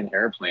a freaking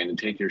airplane and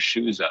take your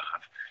shoes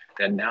off.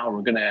 That now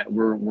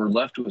we're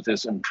left with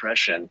this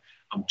impression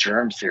of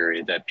germ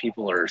theory that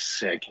people are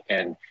sick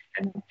and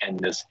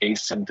this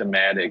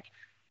asymptomatic.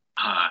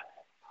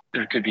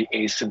 There could be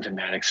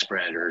asymptomatic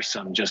spread or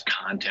some just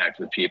contact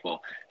with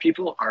people.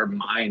 Our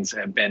minds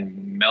have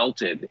been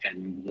melted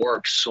and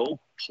warped so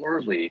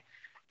poorly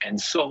and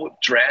so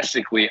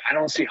drastically. I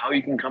don't see how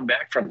you can come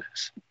back from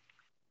this.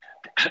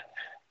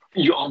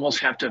 You almost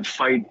have to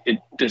fight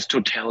this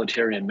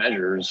totalitarian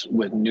measures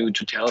with new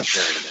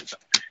totalitarianism.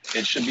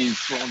 It should be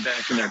thrown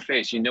back in their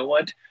face. You know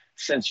what?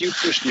 Since you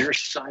pushed your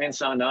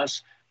science on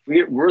us,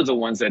 we're the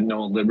ones that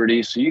know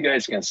liberty, so you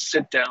guys can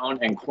sit down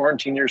and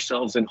quarantine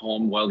yourselves at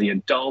home while the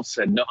adults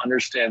that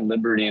understand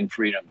liberty and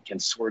freedom can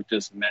sort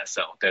this mess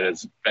out that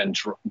has been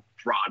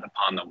brought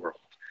upon the world.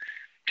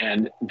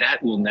 And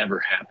that will never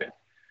happen.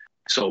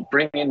 So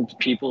bringing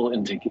people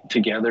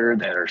together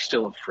that are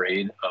still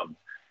afraid of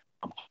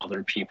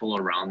other people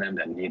around them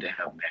that need to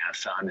have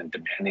masks on and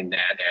demanding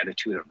that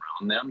attitude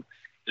around them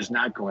is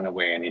not going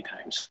away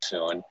anytime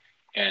soon.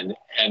 And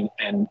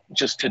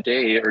just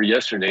today or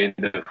yesterday,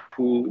 the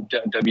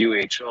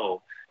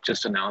WHO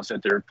just announced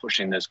that they're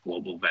pushing this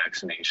global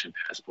vaccination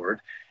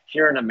passport.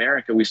 Here in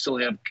America, we still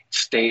have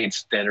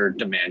states that are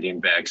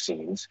demanding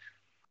vaccines,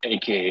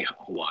 aka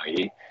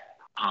Hawaii.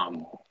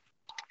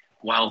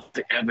 While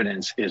the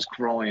evidence is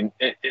growing,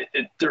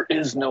 there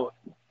is no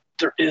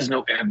there is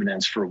no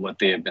evidence for what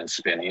they have been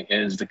spinning.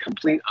 It is the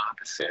complete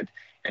opposite.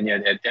 And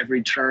yet at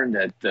every turn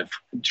that the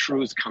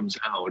truth comes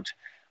out,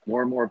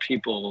 more and more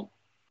people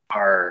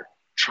are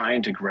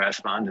trying to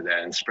grasp onto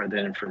that and spread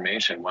that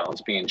information while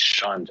it's being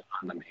shunned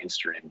on the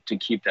mainstream to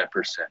keep that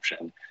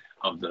perception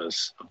of the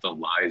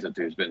lies that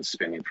there's been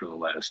spinning for the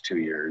last 2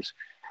 years.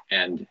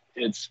 And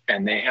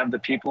they have the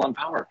people in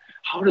power.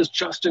 How does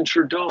Justin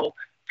Trudeau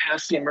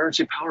pass the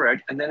Emergency Power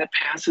Act and then it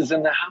passes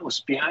in the House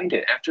behind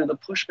it after the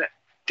pushback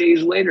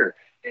days later?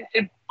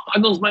 It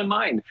boggles my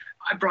mind.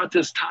 I brought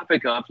this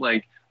topic up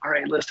like, all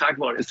right, let's talk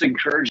about it. It's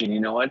encouraging, you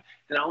know what?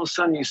 And all of a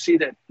sudden you see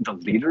that the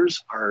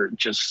leaders are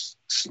just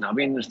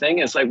snubbing the thing.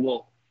 It's like,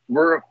 well,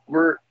 we're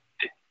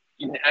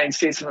United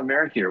States of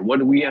America here. What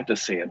do we have to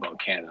say about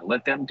Canada?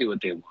 Let them do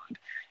what they want.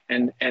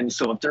 And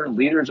so if their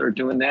leaders are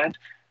doing that,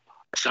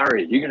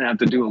 sorry, you're going to have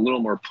to do a little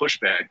more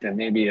pushback than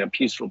maybe a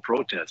peaceful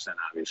protest then,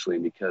 obviously,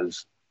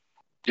 because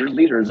your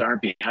leaders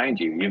aren't behind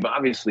you. You've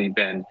obviously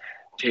been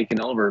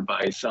taken over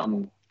by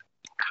some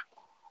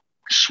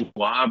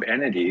Schwab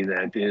entity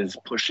that is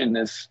pushing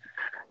this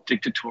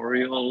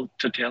dictatorial,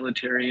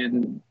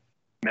 totalitarian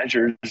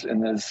measures in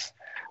this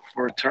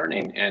fourth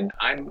turning. And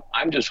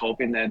I'm just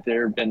hoping that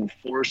they've been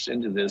forced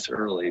into this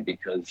early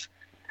because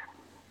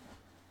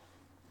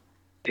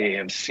they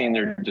have seen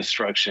their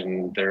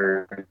destruction.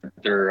 Their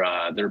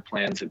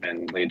plans have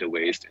been laid to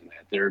waste, and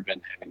that they've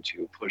been having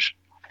to push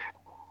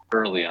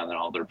early on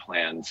all their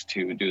plans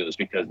to do this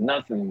because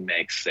nothing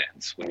makes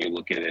sense when you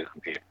look at it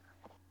on paper.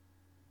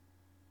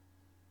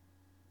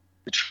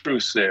 The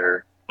truth's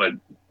there, but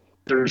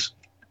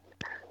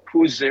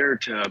who's there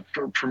to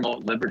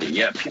promote liberty?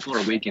 Yeah, people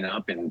are waking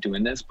up and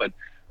doing this, but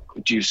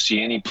do you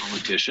see any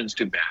politicians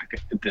to back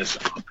this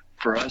up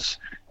for us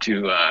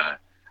to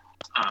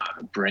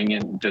bring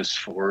in this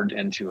forward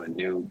into a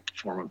new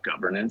form of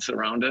governance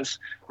around us?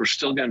 We're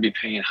still going to be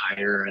paying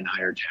higher and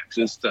higher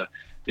taxes. The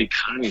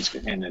economy's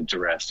in a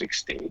drastic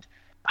state.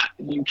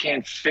 You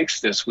can't fix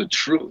this with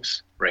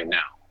truth right now.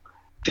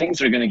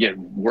 Things are going to get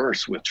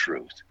worse with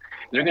truth.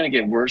 They're going to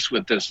get worse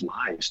with this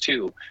lies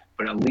too,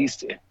 but at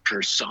least it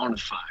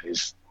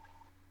personifies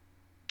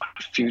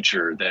a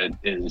future that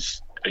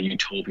is a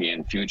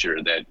utopian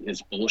future that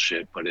is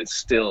bullshit, but it's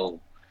still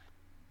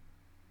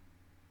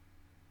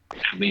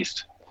at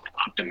least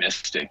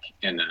optimistic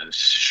in a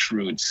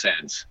shrewd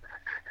sense.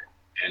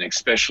 And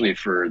especially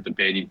for the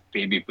baby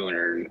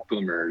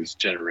boomers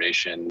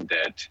generation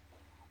that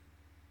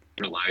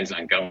relies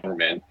on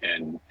government.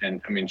 And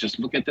I mean, just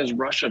look at this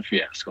Russia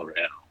fiasco right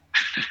now.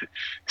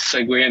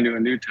 Segue into a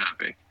new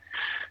topic.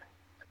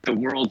 The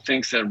world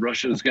thinks that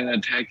Russia is going to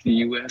attack the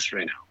U.S.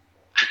 right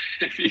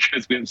now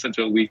because we have such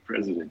a weak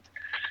president.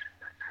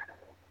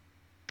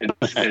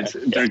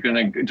 They're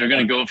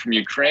gonna go from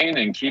Ukraine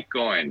and keep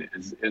going.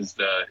 Is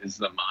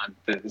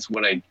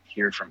what I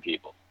hear from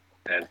people,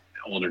 that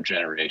older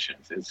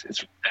generations.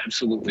 It's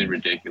absolutely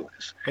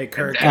ridiculous. Hey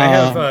Kirk, I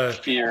have a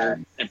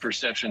fear and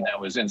perception that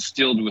was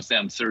instilled with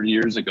them 30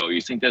 years ago.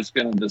 You think this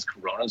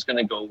corona is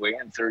gonna go away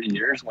in 30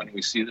 years when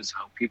we see this,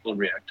 how people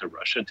react to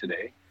Russia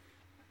today?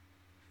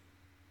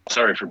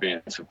 Sorry for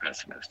being so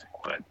pessimistic,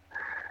 but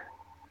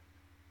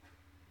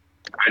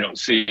I don't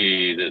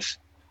see this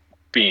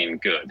being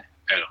good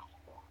at all.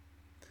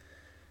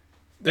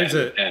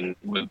 And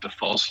with the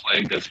false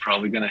flag that's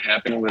probably going to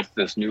happen with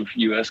this new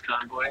U.S.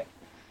 convoy,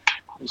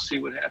 we'll see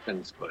what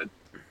happens. But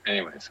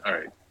anyways, all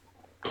right,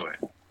 go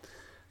ahead.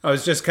 I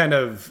was just kind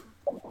of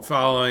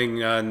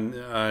following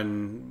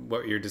on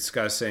what you're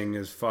discussing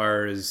as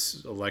far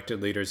as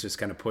elected leaders just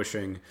kind of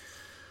pushing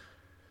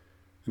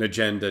an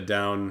agenda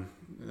down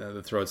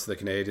the throats of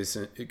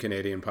the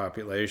Canadian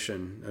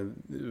population.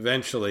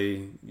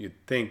 Eventually,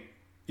 you'd think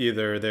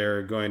either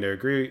they're going to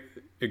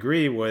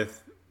agree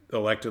with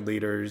elected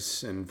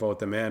leaders and vote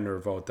them in or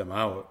vote them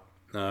out.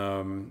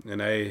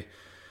 And I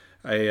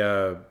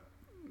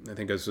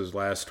think this was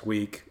last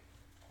week,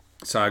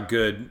 saw a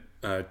good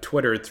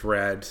Twitter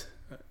thread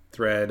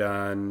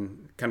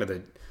on kind of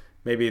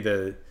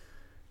the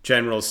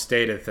general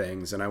state of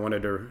things, and I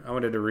wanted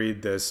to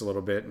read this a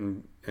little bit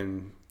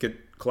and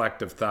get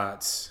collective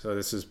thoughts. So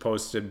this is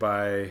posted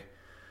by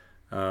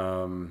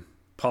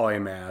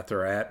Polymath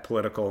or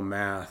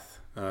 @PoliticalMath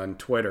on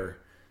Twitter,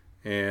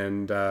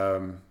 and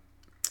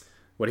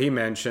what he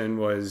mentioned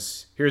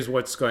was, here's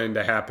what's going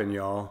to happen,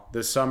 y'all.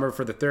 This summer,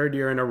 for the third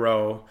year in a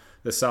row,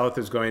 the South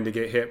is going to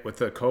get hit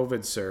with a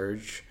COVID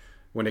surge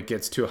when it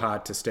gets too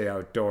hot to stay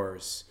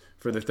outdoors.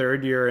 For the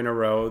third year in a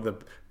row, the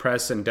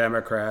press and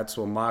Democrats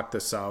will mock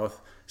the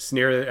South,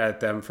 sneer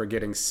at them for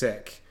getting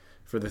sick.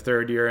 For the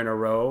third year in a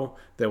row,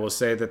 they will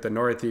say that the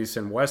Northeast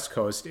and West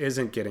Coast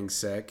isn't getting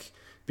sick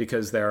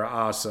because they're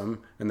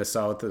awesome and the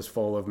South is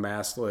full of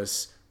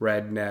maskless,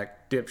 redneck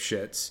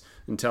dipshits,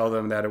 and tell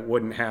them that it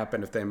wouldn't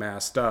happen if they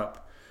masked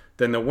up.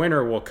 Then the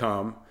winter will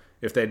come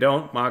if they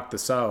don't mock the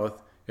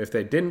South, if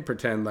they didn't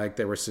pretend like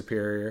they were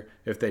superior,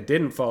 if they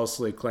didn't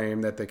falsely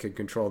claim that they could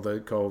control the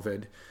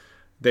COVID,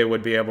 they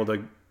would be able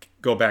to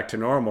go back to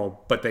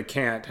normal, but they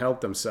can't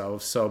help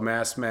themselves, so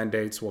mask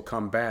mandates will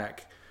come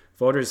back.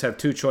 Voters have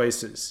two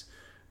choices.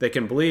 They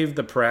can believe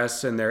the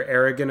press and their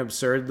arrogant,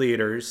 absurd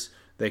leaders.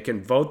 They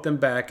can vote them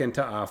back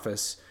into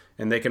office,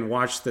 and they can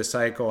watch the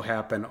cycle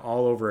happen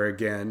all over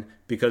again,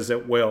 because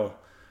it will.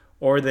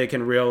 Or they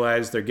can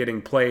realize they're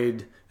getting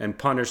played and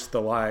punish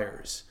the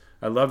liars.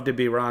 I'd love to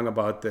be wrong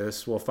about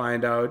this. We'll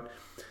find out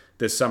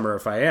this summer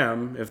if I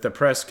am. If the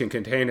press can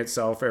contain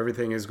itself,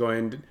 everything is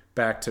going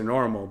back to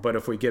normal. But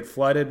if we get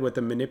flooded with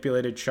the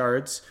manipulated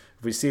charts,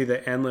 if we see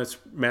the endless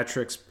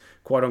metrics,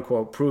 quote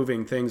unquote,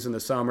 proving things in the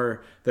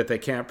summer that they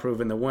can't prove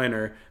in the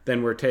winter,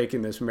 then we're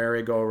taking this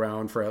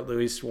merry-go-round for at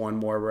least one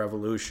more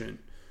revolution.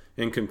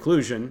 In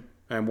conclusion,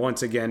 I'm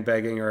once again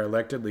begging our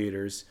elected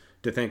leaders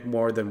to think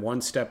more than one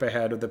step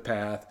ahead of the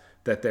path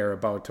that they're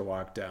about to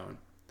walk down.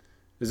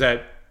 Does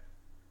that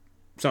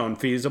sound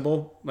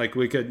feasible? Like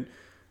we could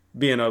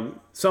be in a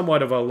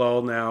somewhat of a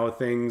lull now.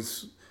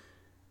 Things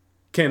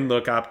can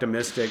look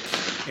optimistic,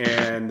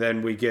 and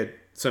then we get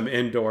some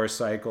indoor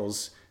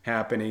cycles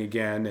happening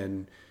again,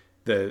 and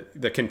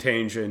the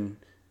contagion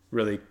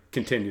really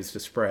continues to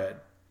spread.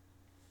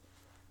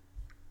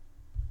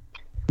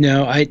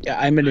 No,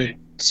 I'm going to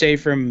say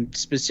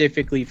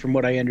specifically from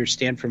what I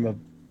understand from a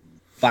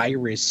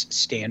virus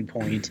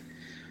standpoint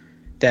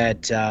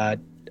that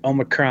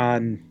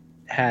Omicron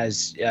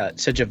has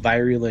such a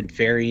virulent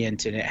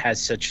variant, and it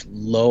has such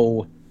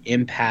low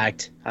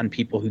impact on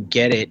people who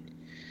get it,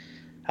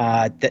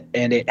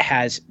 and it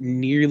has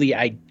nearly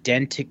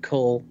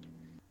identical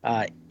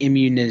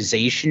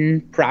immunization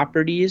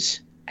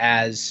properties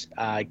as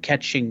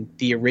catching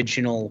the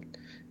original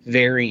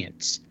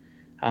variants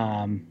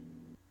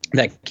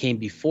that came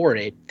before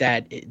it,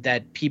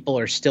 that people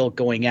are still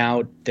going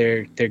out,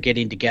 they're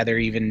getting together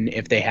even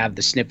if they have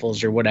the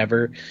sniffles or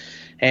whatever,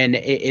 and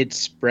it's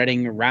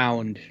spreading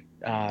around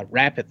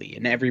rapidly,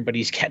 and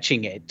everybody's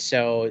catching it.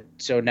 So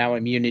now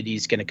immunity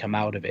is going to come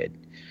out of it.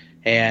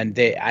 And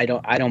I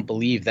don't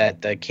believe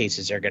that the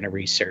cases are going to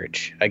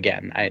resurge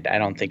again. I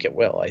don't think it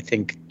will. I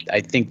think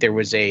there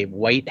was a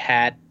white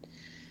hat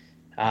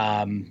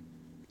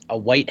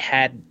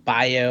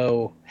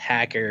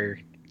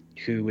biohacker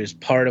who was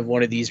part of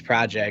one of these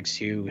projects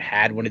who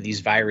had one of these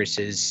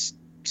viruses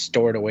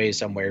stored away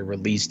somewhere,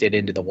 released it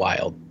into the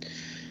wild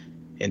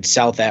in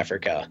South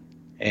Africa,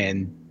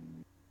 and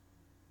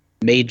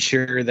made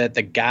sure that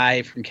the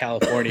guy from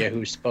California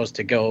who's supposed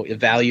to go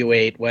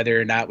evaluate whether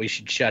or not we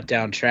should shut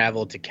down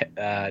travel to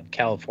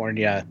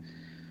California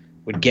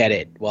would get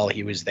it while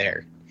he was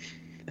there.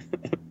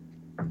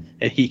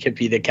 And he could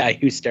be the guy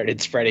who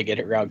started spreading it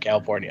around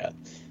California.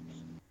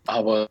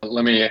 Well,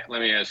 let me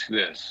ask you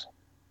this.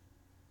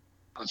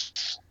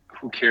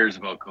 Who cares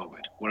about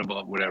COVID? What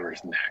about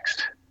whatever's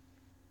next?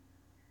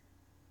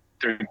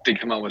 They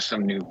come out with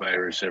some new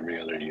virus every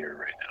other year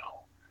right now.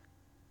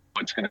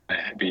 What's going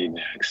to be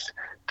next?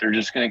 They're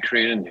just going to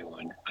create a new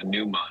one, a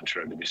new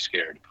mantra to be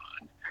scared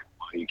upon.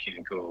 Why you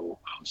can't go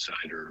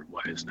outside, or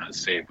why it's not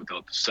safe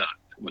without the sun.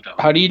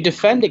 How do you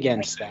defend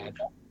against that?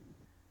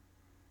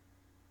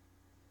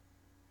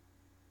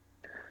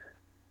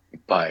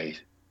 By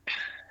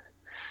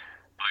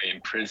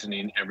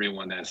imprisoning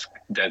everyone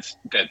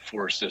that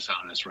forced this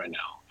on us right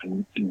now.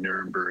 And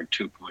Nuremberg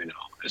 2.0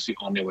 is the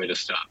only way to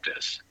stop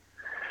this.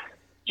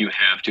 You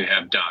have to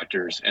have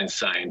doctors and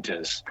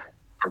scientists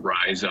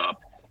rise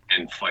up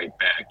and fight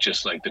back,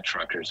 just like the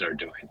truckers are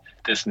doing.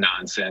 This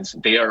nonsense,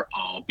 they are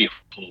all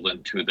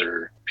beholden to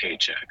their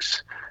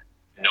paychecks.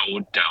 No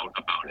doubt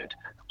about it.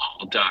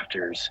 All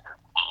doctors,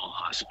 all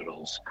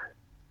hospitals.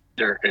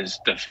 It's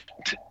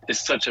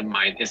such a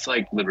mind. It's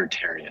like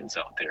libertarians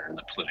out there in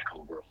the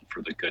political world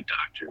for the good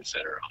doctors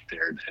that are out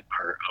there that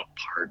are a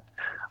part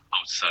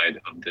outside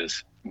of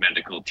this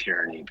medical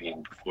tyranny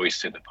being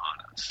foisted upon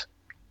us,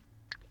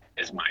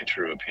 is my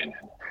true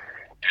opinion.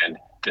 And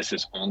this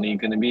is only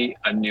going to be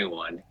a new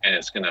one, and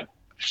it's going to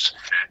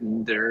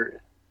fatten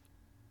their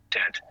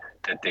debt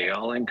that they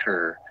all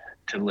incur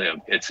to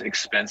live. It's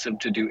expensive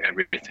to do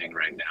everything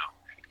right now.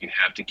 You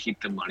have to keep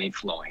the money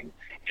flowing.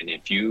 And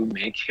if you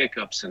make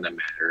hiccups in the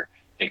matter,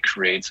 it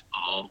creates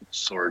all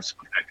sorts of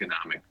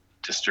economic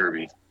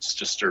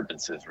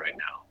disturbances right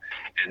now.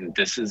 And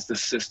this is the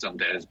system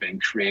that has been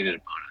created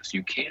upon us.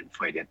 You can't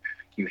fight it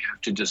back. You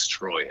have to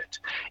destroy it.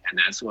 And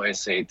that's why I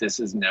say this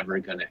is never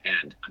going to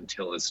end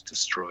until it's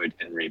destroyed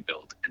and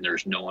rebuilt. And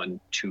there's no one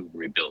to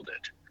rebuild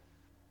it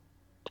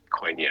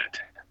quite yet.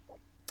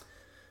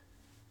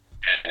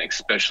 And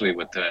especially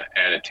with the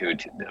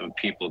attitude of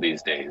people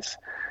these days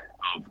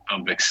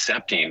of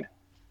accepting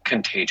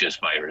contagious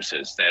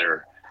viruses that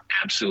are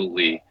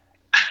absolutely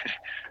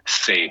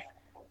safe.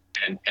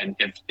 And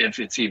if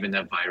it's even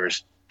a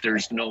virus,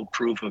 there's no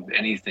proof of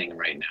anything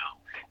right now.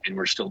 And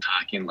we're still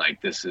talking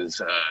like this is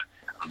a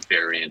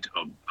variant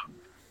of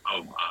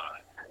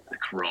the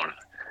corona.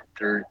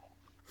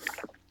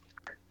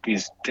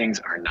 These things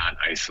are not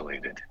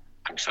isolated.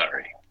 I'm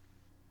sorry.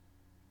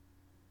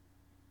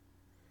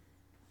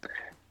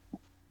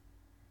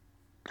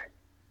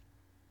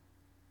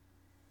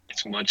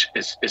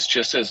 It's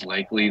just as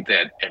likely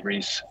that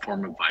every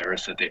form of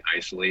virus that they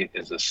isolate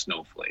is a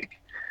snowflake.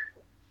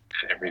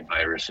 And every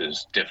virus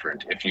is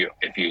different if you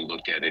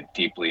look at it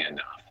deeply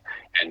enough.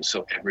 And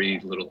so every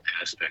little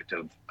aspect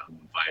of a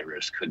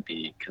virus could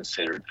be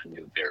considered a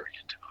new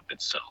variant of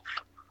itself,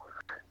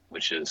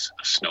 which is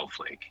a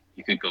snowflake.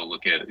 You could go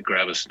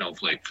grab a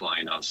snowflake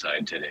flying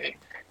outside today,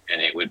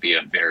 and it would be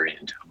a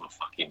variant of a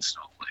fucking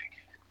snowflake.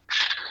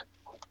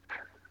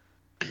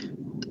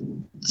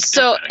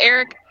 So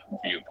Eric,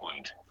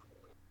 viewpoint.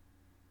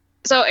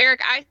 So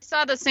Eric, I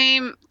saw the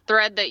same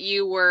thread that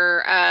you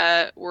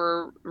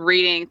were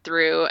reading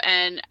through,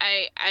 and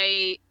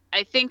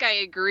I think I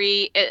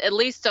agree, at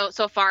least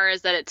so far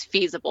as that it's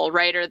feasible,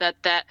 right? Or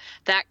that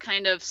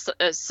kind of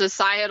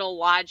societal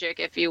logic,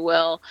 if you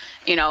will,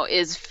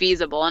 is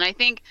feasible. And I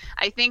think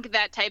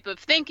that type of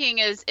thinking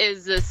is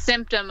a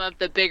symptom of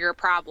the bigger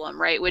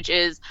problem, right? Which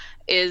is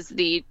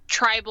the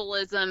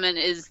tribalism and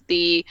is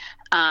the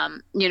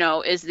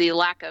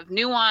lack of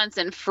nuance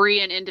and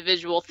free and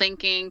individual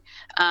thinking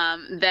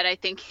that I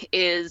think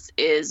is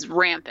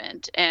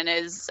rampant and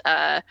is.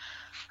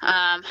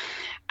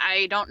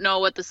 I don't know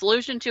what the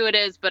solution to it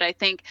is, but I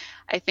think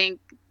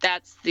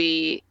that's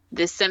the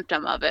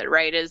symptom of it,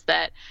 right? Is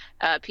that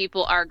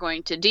people are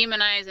going to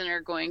demonize and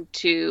are going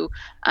to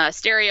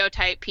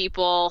stereotype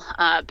people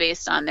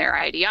based on their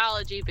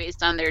ideology,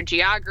 based on their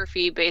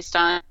geography, based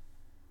on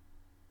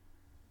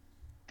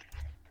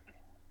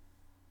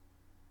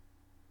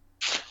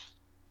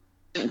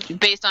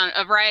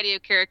a variety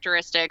of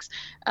characteristics.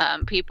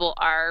 People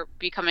are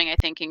becoming, I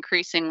think,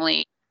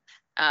 increasingly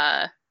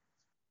I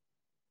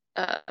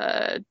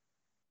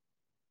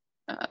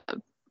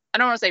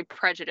don't want to say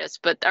prejudice,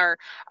 but are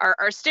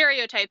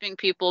stereotyping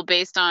people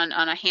based on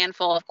a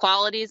handful of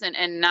qualities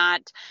and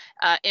not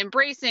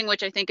embracing,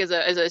 which I think is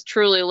a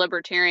truly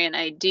libertarian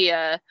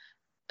idea,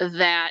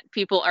 that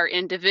people are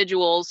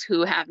individuals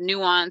who have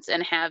nuance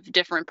and have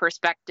different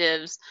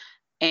perspectives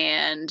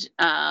and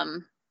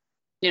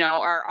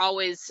are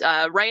always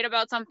right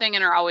about something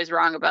and are always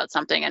wrong about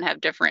something and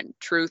have different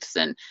truths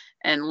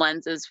and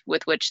lenses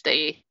with which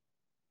they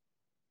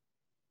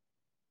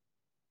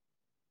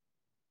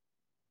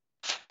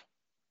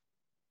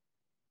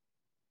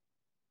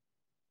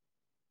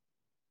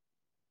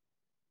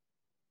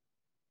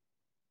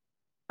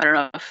I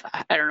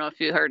don't know if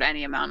you heard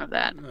any amount of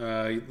that.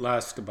 You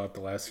lost about the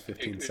last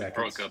 15 it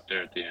seconds. Broke up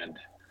there at the end.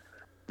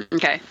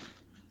 Okay.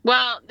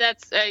 Well,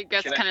 that's, I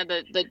guess, kind of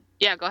the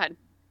yeah, go ahead.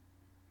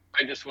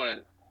 I just want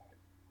to,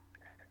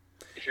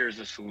 here's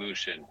a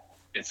solution.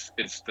 It's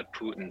the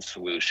Putin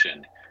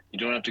solution. You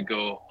don't have to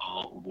go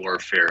all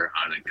warfare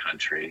on a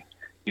country.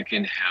 You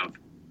can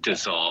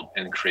dissolve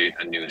and create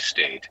a new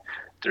state.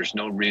 There's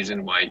no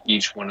reason why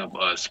each one of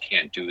us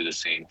can't do the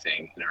same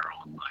thing in our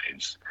own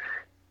lives.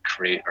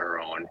 Create our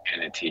own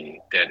entity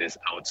that is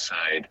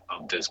outside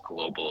of this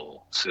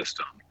global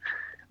system.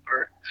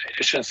 Or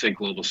I shouldn't say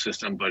global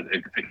system, but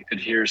it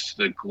adheres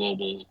to the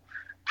global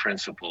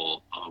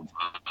principle of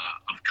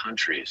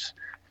countries.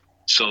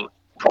 So,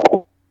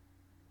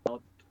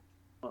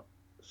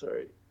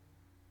 sorry.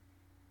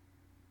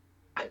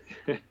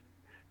 Am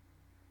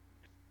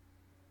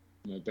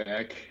I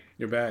back?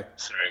 You're back.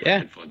 Sorry, Yeah.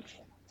 my headphones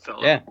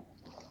fell Yeah. out.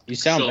 You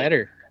sound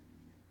better.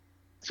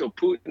 So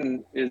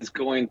Putin is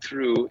going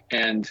through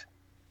and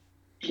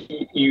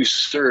he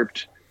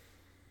usurped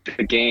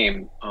the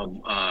game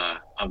of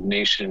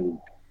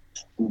nation.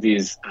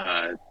 These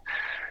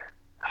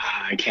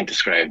I can't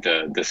describe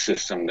the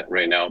system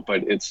right now,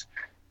 but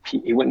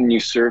he went and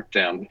usurped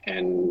them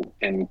and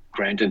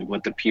granted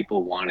what the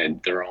people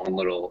wanted, their own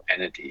little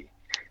entity,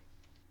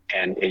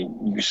 and it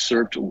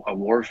usurped a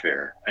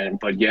warfare.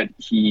 But yet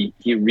he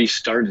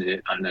restarted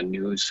it on a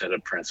new set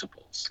of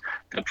principles,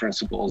 the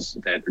principles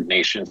that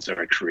nations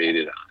are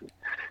created on,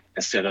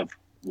 instead of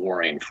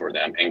warring for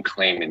them and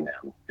claiming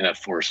them in a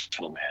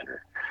forceful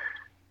manner.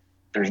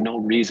 There's no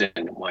reason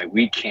why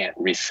we can't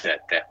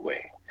reset that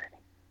way.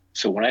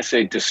 So when I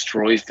say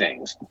destroy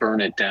things,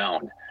 burn it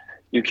down,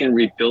 you can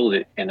rebuild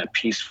it in a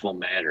peaceful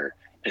manner.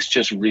 It's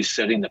just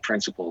resetting the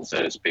principles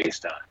that it's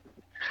based on.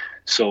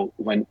 So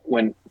when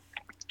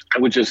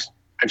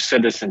I've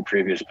said this in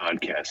previous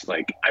podcasts,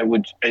 like I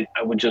would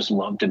just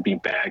love to be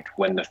back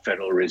when the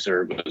Federal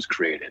Reserve was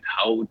created.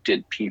 How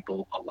did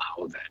people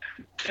allow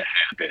that to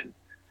happen?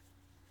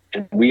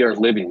 And we are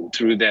living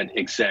through that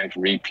exact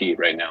repeat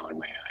right now in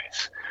my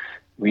eyes.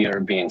 We are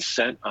being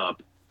set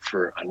up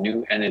for a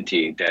new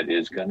entity that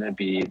is going to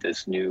be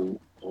this new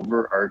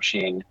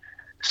overarching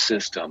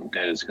system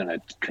that is going to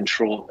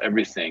control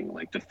everything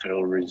like the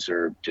Federal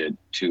Reserve did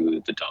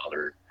to the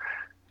dollar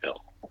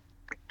bill.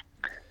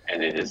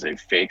 And it is a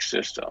fake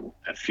system,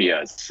 a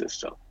fiat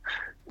system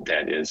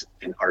that is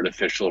an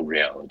artificial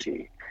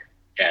reality.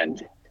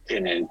 And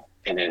it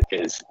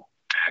is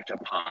backed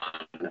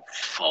upon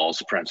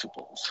false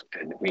principles.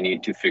 And we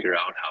need to figure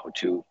out how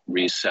to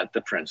reset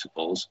the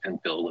principles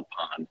and build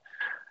upon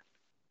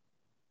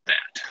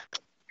that.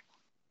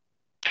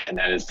 And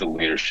that is the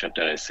leadership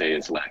that I say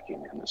is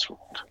lacking in this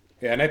world.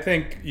 Yeah, and I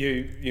think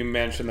you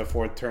mentioned the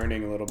fourth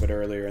turning a little bit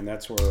earlier, and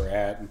that's where we're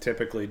at. And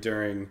typically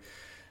during,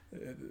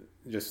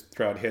 just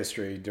throughout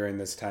history, during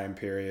this time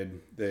period,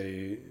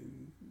 the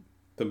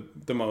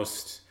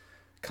most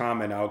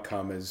common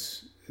outcome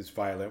is is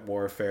violent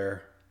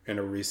warfare and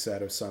a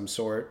reset of some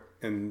sort.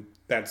 And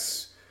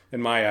that's,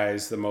 in my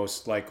eyes, the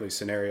most likely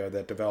scenario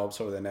that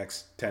develops over the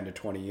next 10 to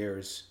 20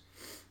 years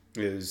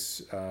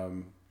is,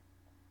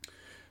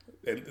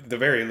 at the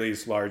very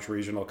least, large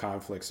regional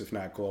conflicts, if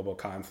not global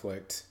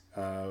conflict,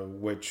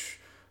 which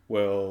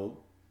will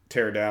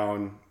tear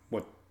down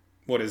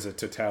what is a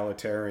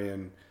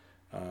totalitarian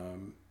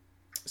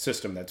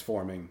system that's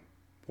forming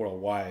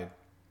worldwide.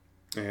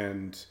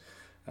 And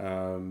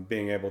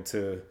being able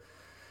to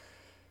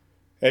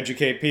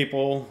educate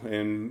people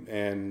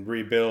and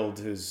rebuild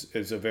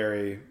is a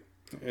very,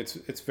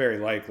 it's very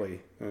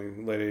likely. I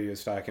mean, Lydia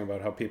is talking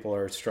about how people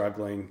are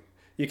struggling.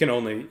 You can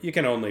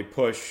only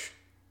push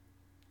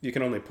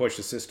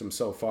the system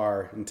so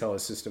far until a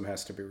system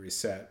has to be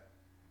reset.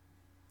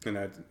 And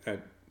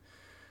that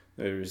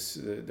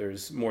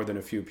there's more than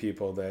a few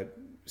people that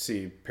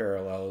see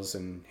parallels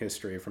in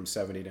history from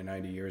 70 to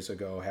 90 years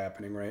ago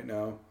happening right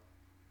now.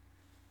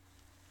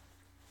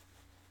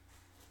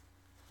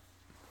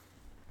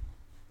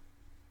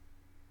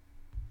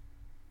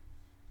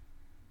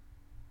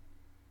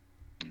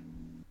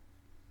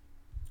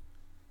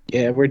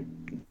 Yeah,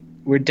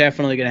 we're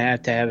definitely going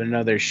to have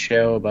another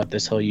show about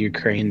this whole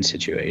Ukraine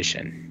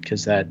situation,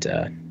 because that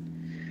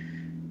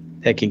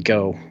can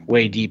go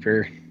way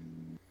deeper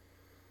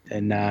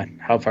than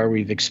how far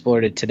we've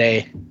explored it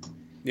today.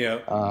 Yeah.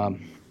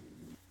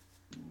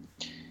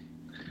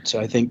 So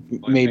I think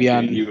Well, maybe I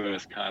on think the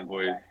U.S.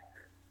 convoy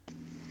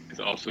is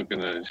also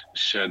going to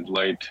shed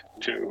light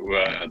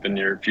to the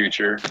near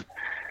future.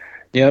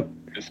 Yep.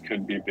 This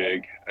could be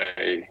big.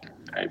 I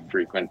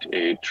frequent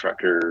a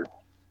trucker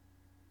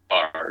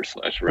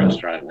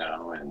bar/restaurant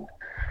now, and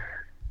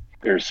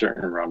there's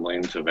certain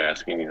rumblings of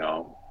asking,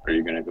 are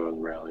you going to go to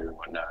the rally or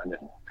whatnot? And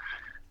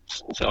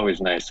it's always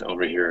nice to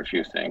overhear a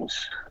few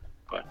things,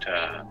 but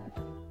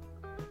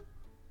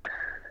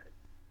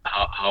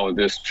how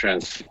this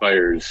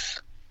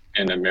transpires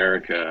in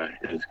America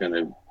is going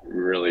to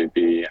really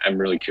be, I'm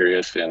really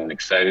curious and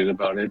excited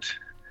about it.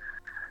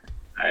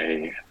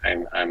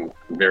 I'm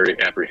very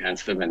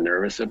apprehensive and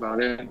nervous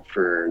about it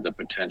for the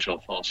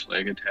potential false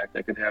flag attack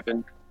that could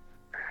happen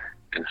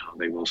and how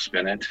they will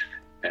spin it.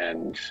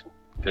 And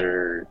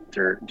they're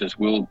just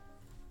will,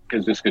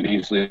 because this could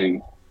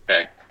easily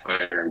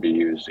backfire and be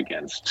used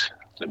against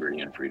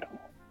liberty and freedom.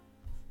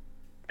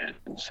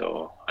 And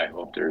so I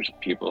hope there's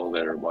people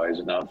that are wise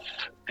enough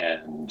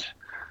and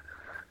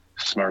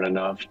smart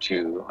enough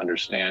to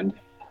understand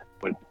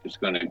what is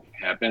going to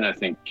happen. I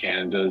think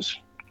Canada's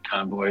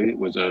convoy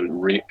was a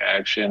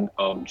reaction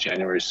of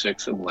January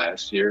 6th of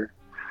last year,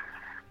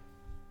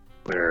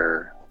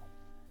 where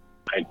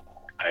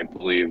I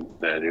believe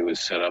that it was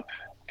set up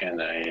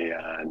in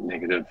a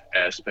negative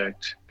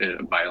aspect,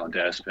 a violent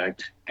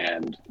aspect,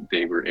 and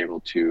they were able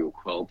to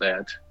quell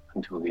that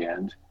until the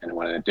end. And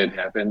when it did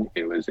happen,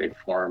 it was a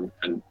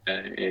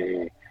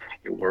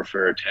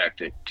warfare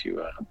tactic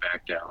to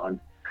back down.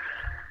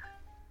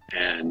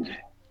 And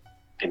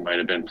it might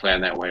have been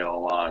planned that way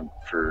all along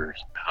for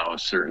how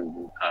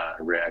certain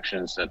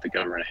reactions that the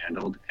government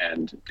handled.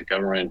 And the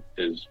government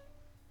is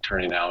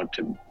turning out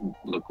to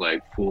look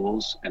like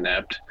fools,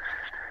 inept,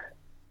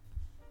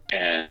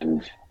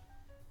 and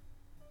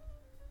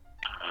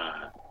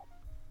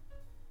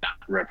not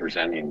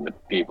representing the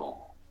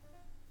people.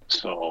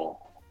 So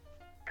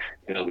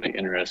it'll be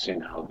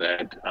interesting how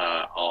that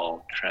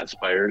all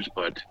transpires,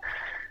 but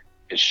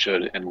it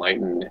should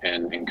enlighten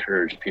and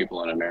encourage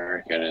people in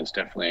America, and it's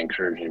definitely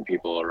encouraging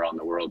people around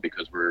the world,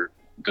 because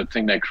the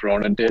thing that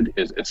Corona did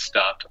is it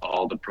stopped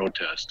all the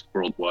protests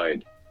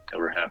worldwide that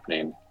were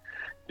happening.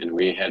 And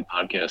we had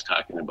podcasts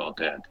talking about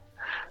that,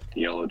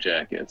 the Yellow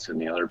Jackets and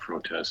the other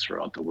protests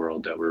throughout the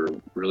world that were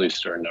really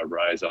starting to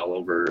rise all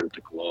over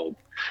the globe.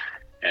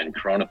 And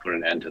Corona put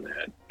an end to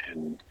that.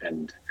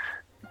 And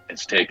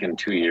it's taken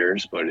 2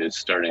 years, but it's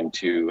starting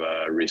to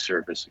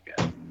resurface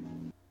again.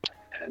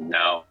 And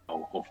now,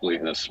 hopefully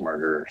in a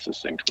smarter,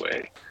 succinct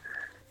way.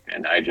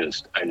 And I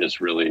just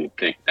really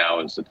think now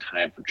is the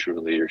time for true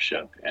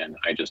leadership, and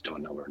I just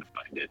don't know where to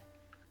find it.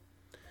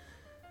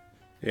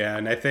 Yeah,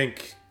 and I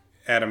think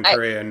Adam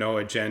Correa, No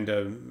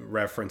Agenda,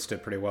 referenced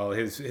it pretty well.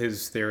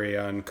 His theory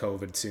on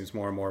COVID seems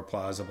more and more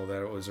plausible,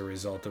 that it was a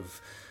result of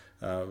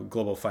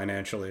global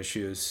financial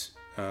issues,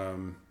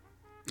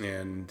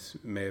 and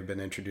may have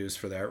been introduced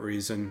for that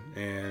reason.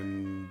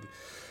 And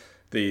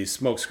the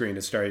smokescreen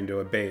is starting to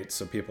abate,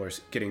 so people are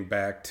getting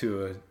back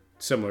to a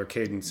similar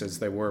cadence as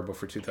they were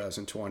before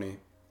 2020.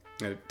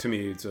 To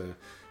me, it's a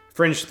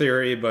fringe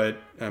theory, but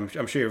I'm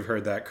sure you've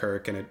heard that,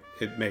 Kirk, and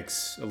it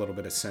makes a little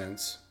bit of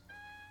sense.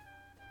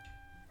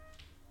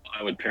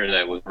 I would pair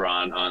that with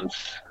Ron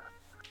Hunt's,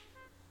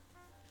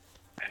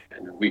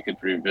 and we could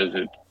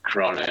revisit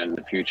Corona in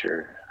the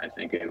future. I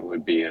think it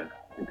would be a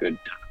good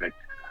topic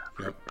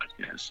for a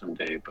podcast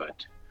someday,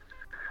 but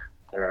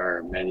there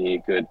are many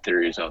good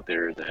theories out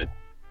there that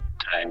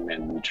time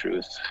and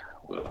truth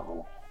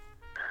will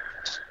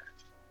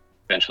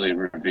eventually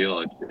reveal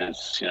it.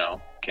 As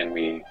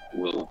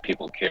will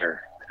people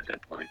care at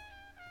that point?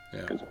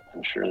 Yeah. Because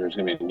I'm sure there's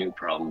going to be new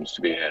problems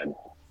to be had.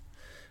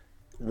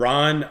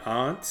 Ron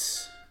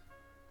Ontz.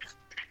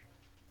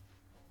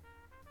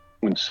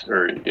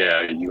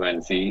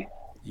 UNZ.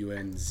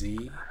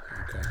 UNZ.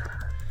 Okay.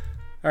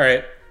 All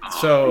right.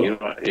 So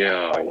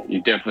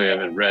you definitely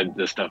haven't read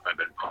the stuff I've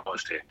been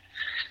posting.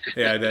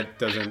 Yeah, that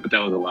doesn't. But that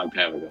was a long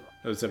time ago.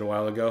 Was it a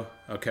while ago?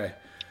 Okay.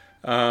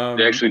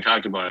 They actually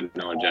talked about it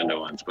in No Agenda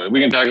once, but we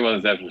can talk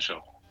about this after the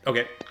show.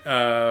 Okay.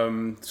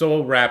 So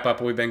we'll wrap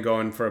up. We've been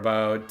going for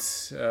about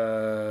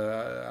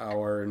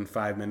hour and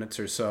 5 minutes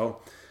or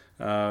so.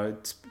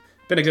 It's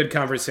been a good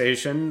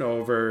conversation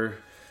over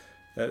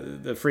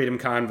the Freedom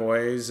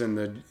Convoys and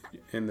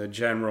the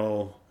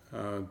general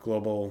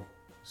global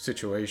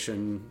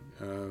situation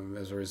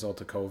as a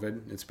result of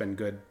COVID. It's been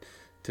good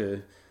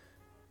to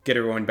get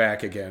everyone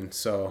back again.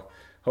 So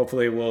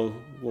hopefully we'll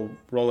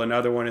roll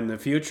another one in the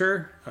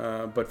future.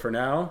 But for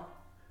now,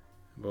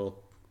 we'll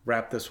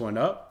wrap this one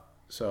up.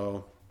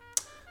 So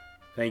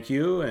thank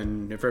you.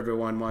 And if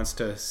everyone wants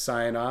to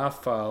sign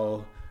off,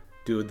 I'll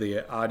do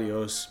the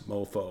adios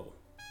mofo.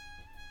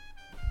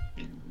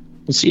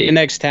 We'll see you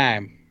next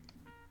time.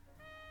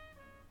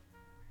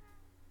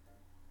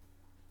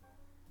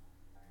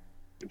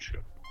 Good show.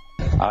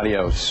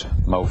 Adios,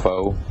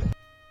 mofo.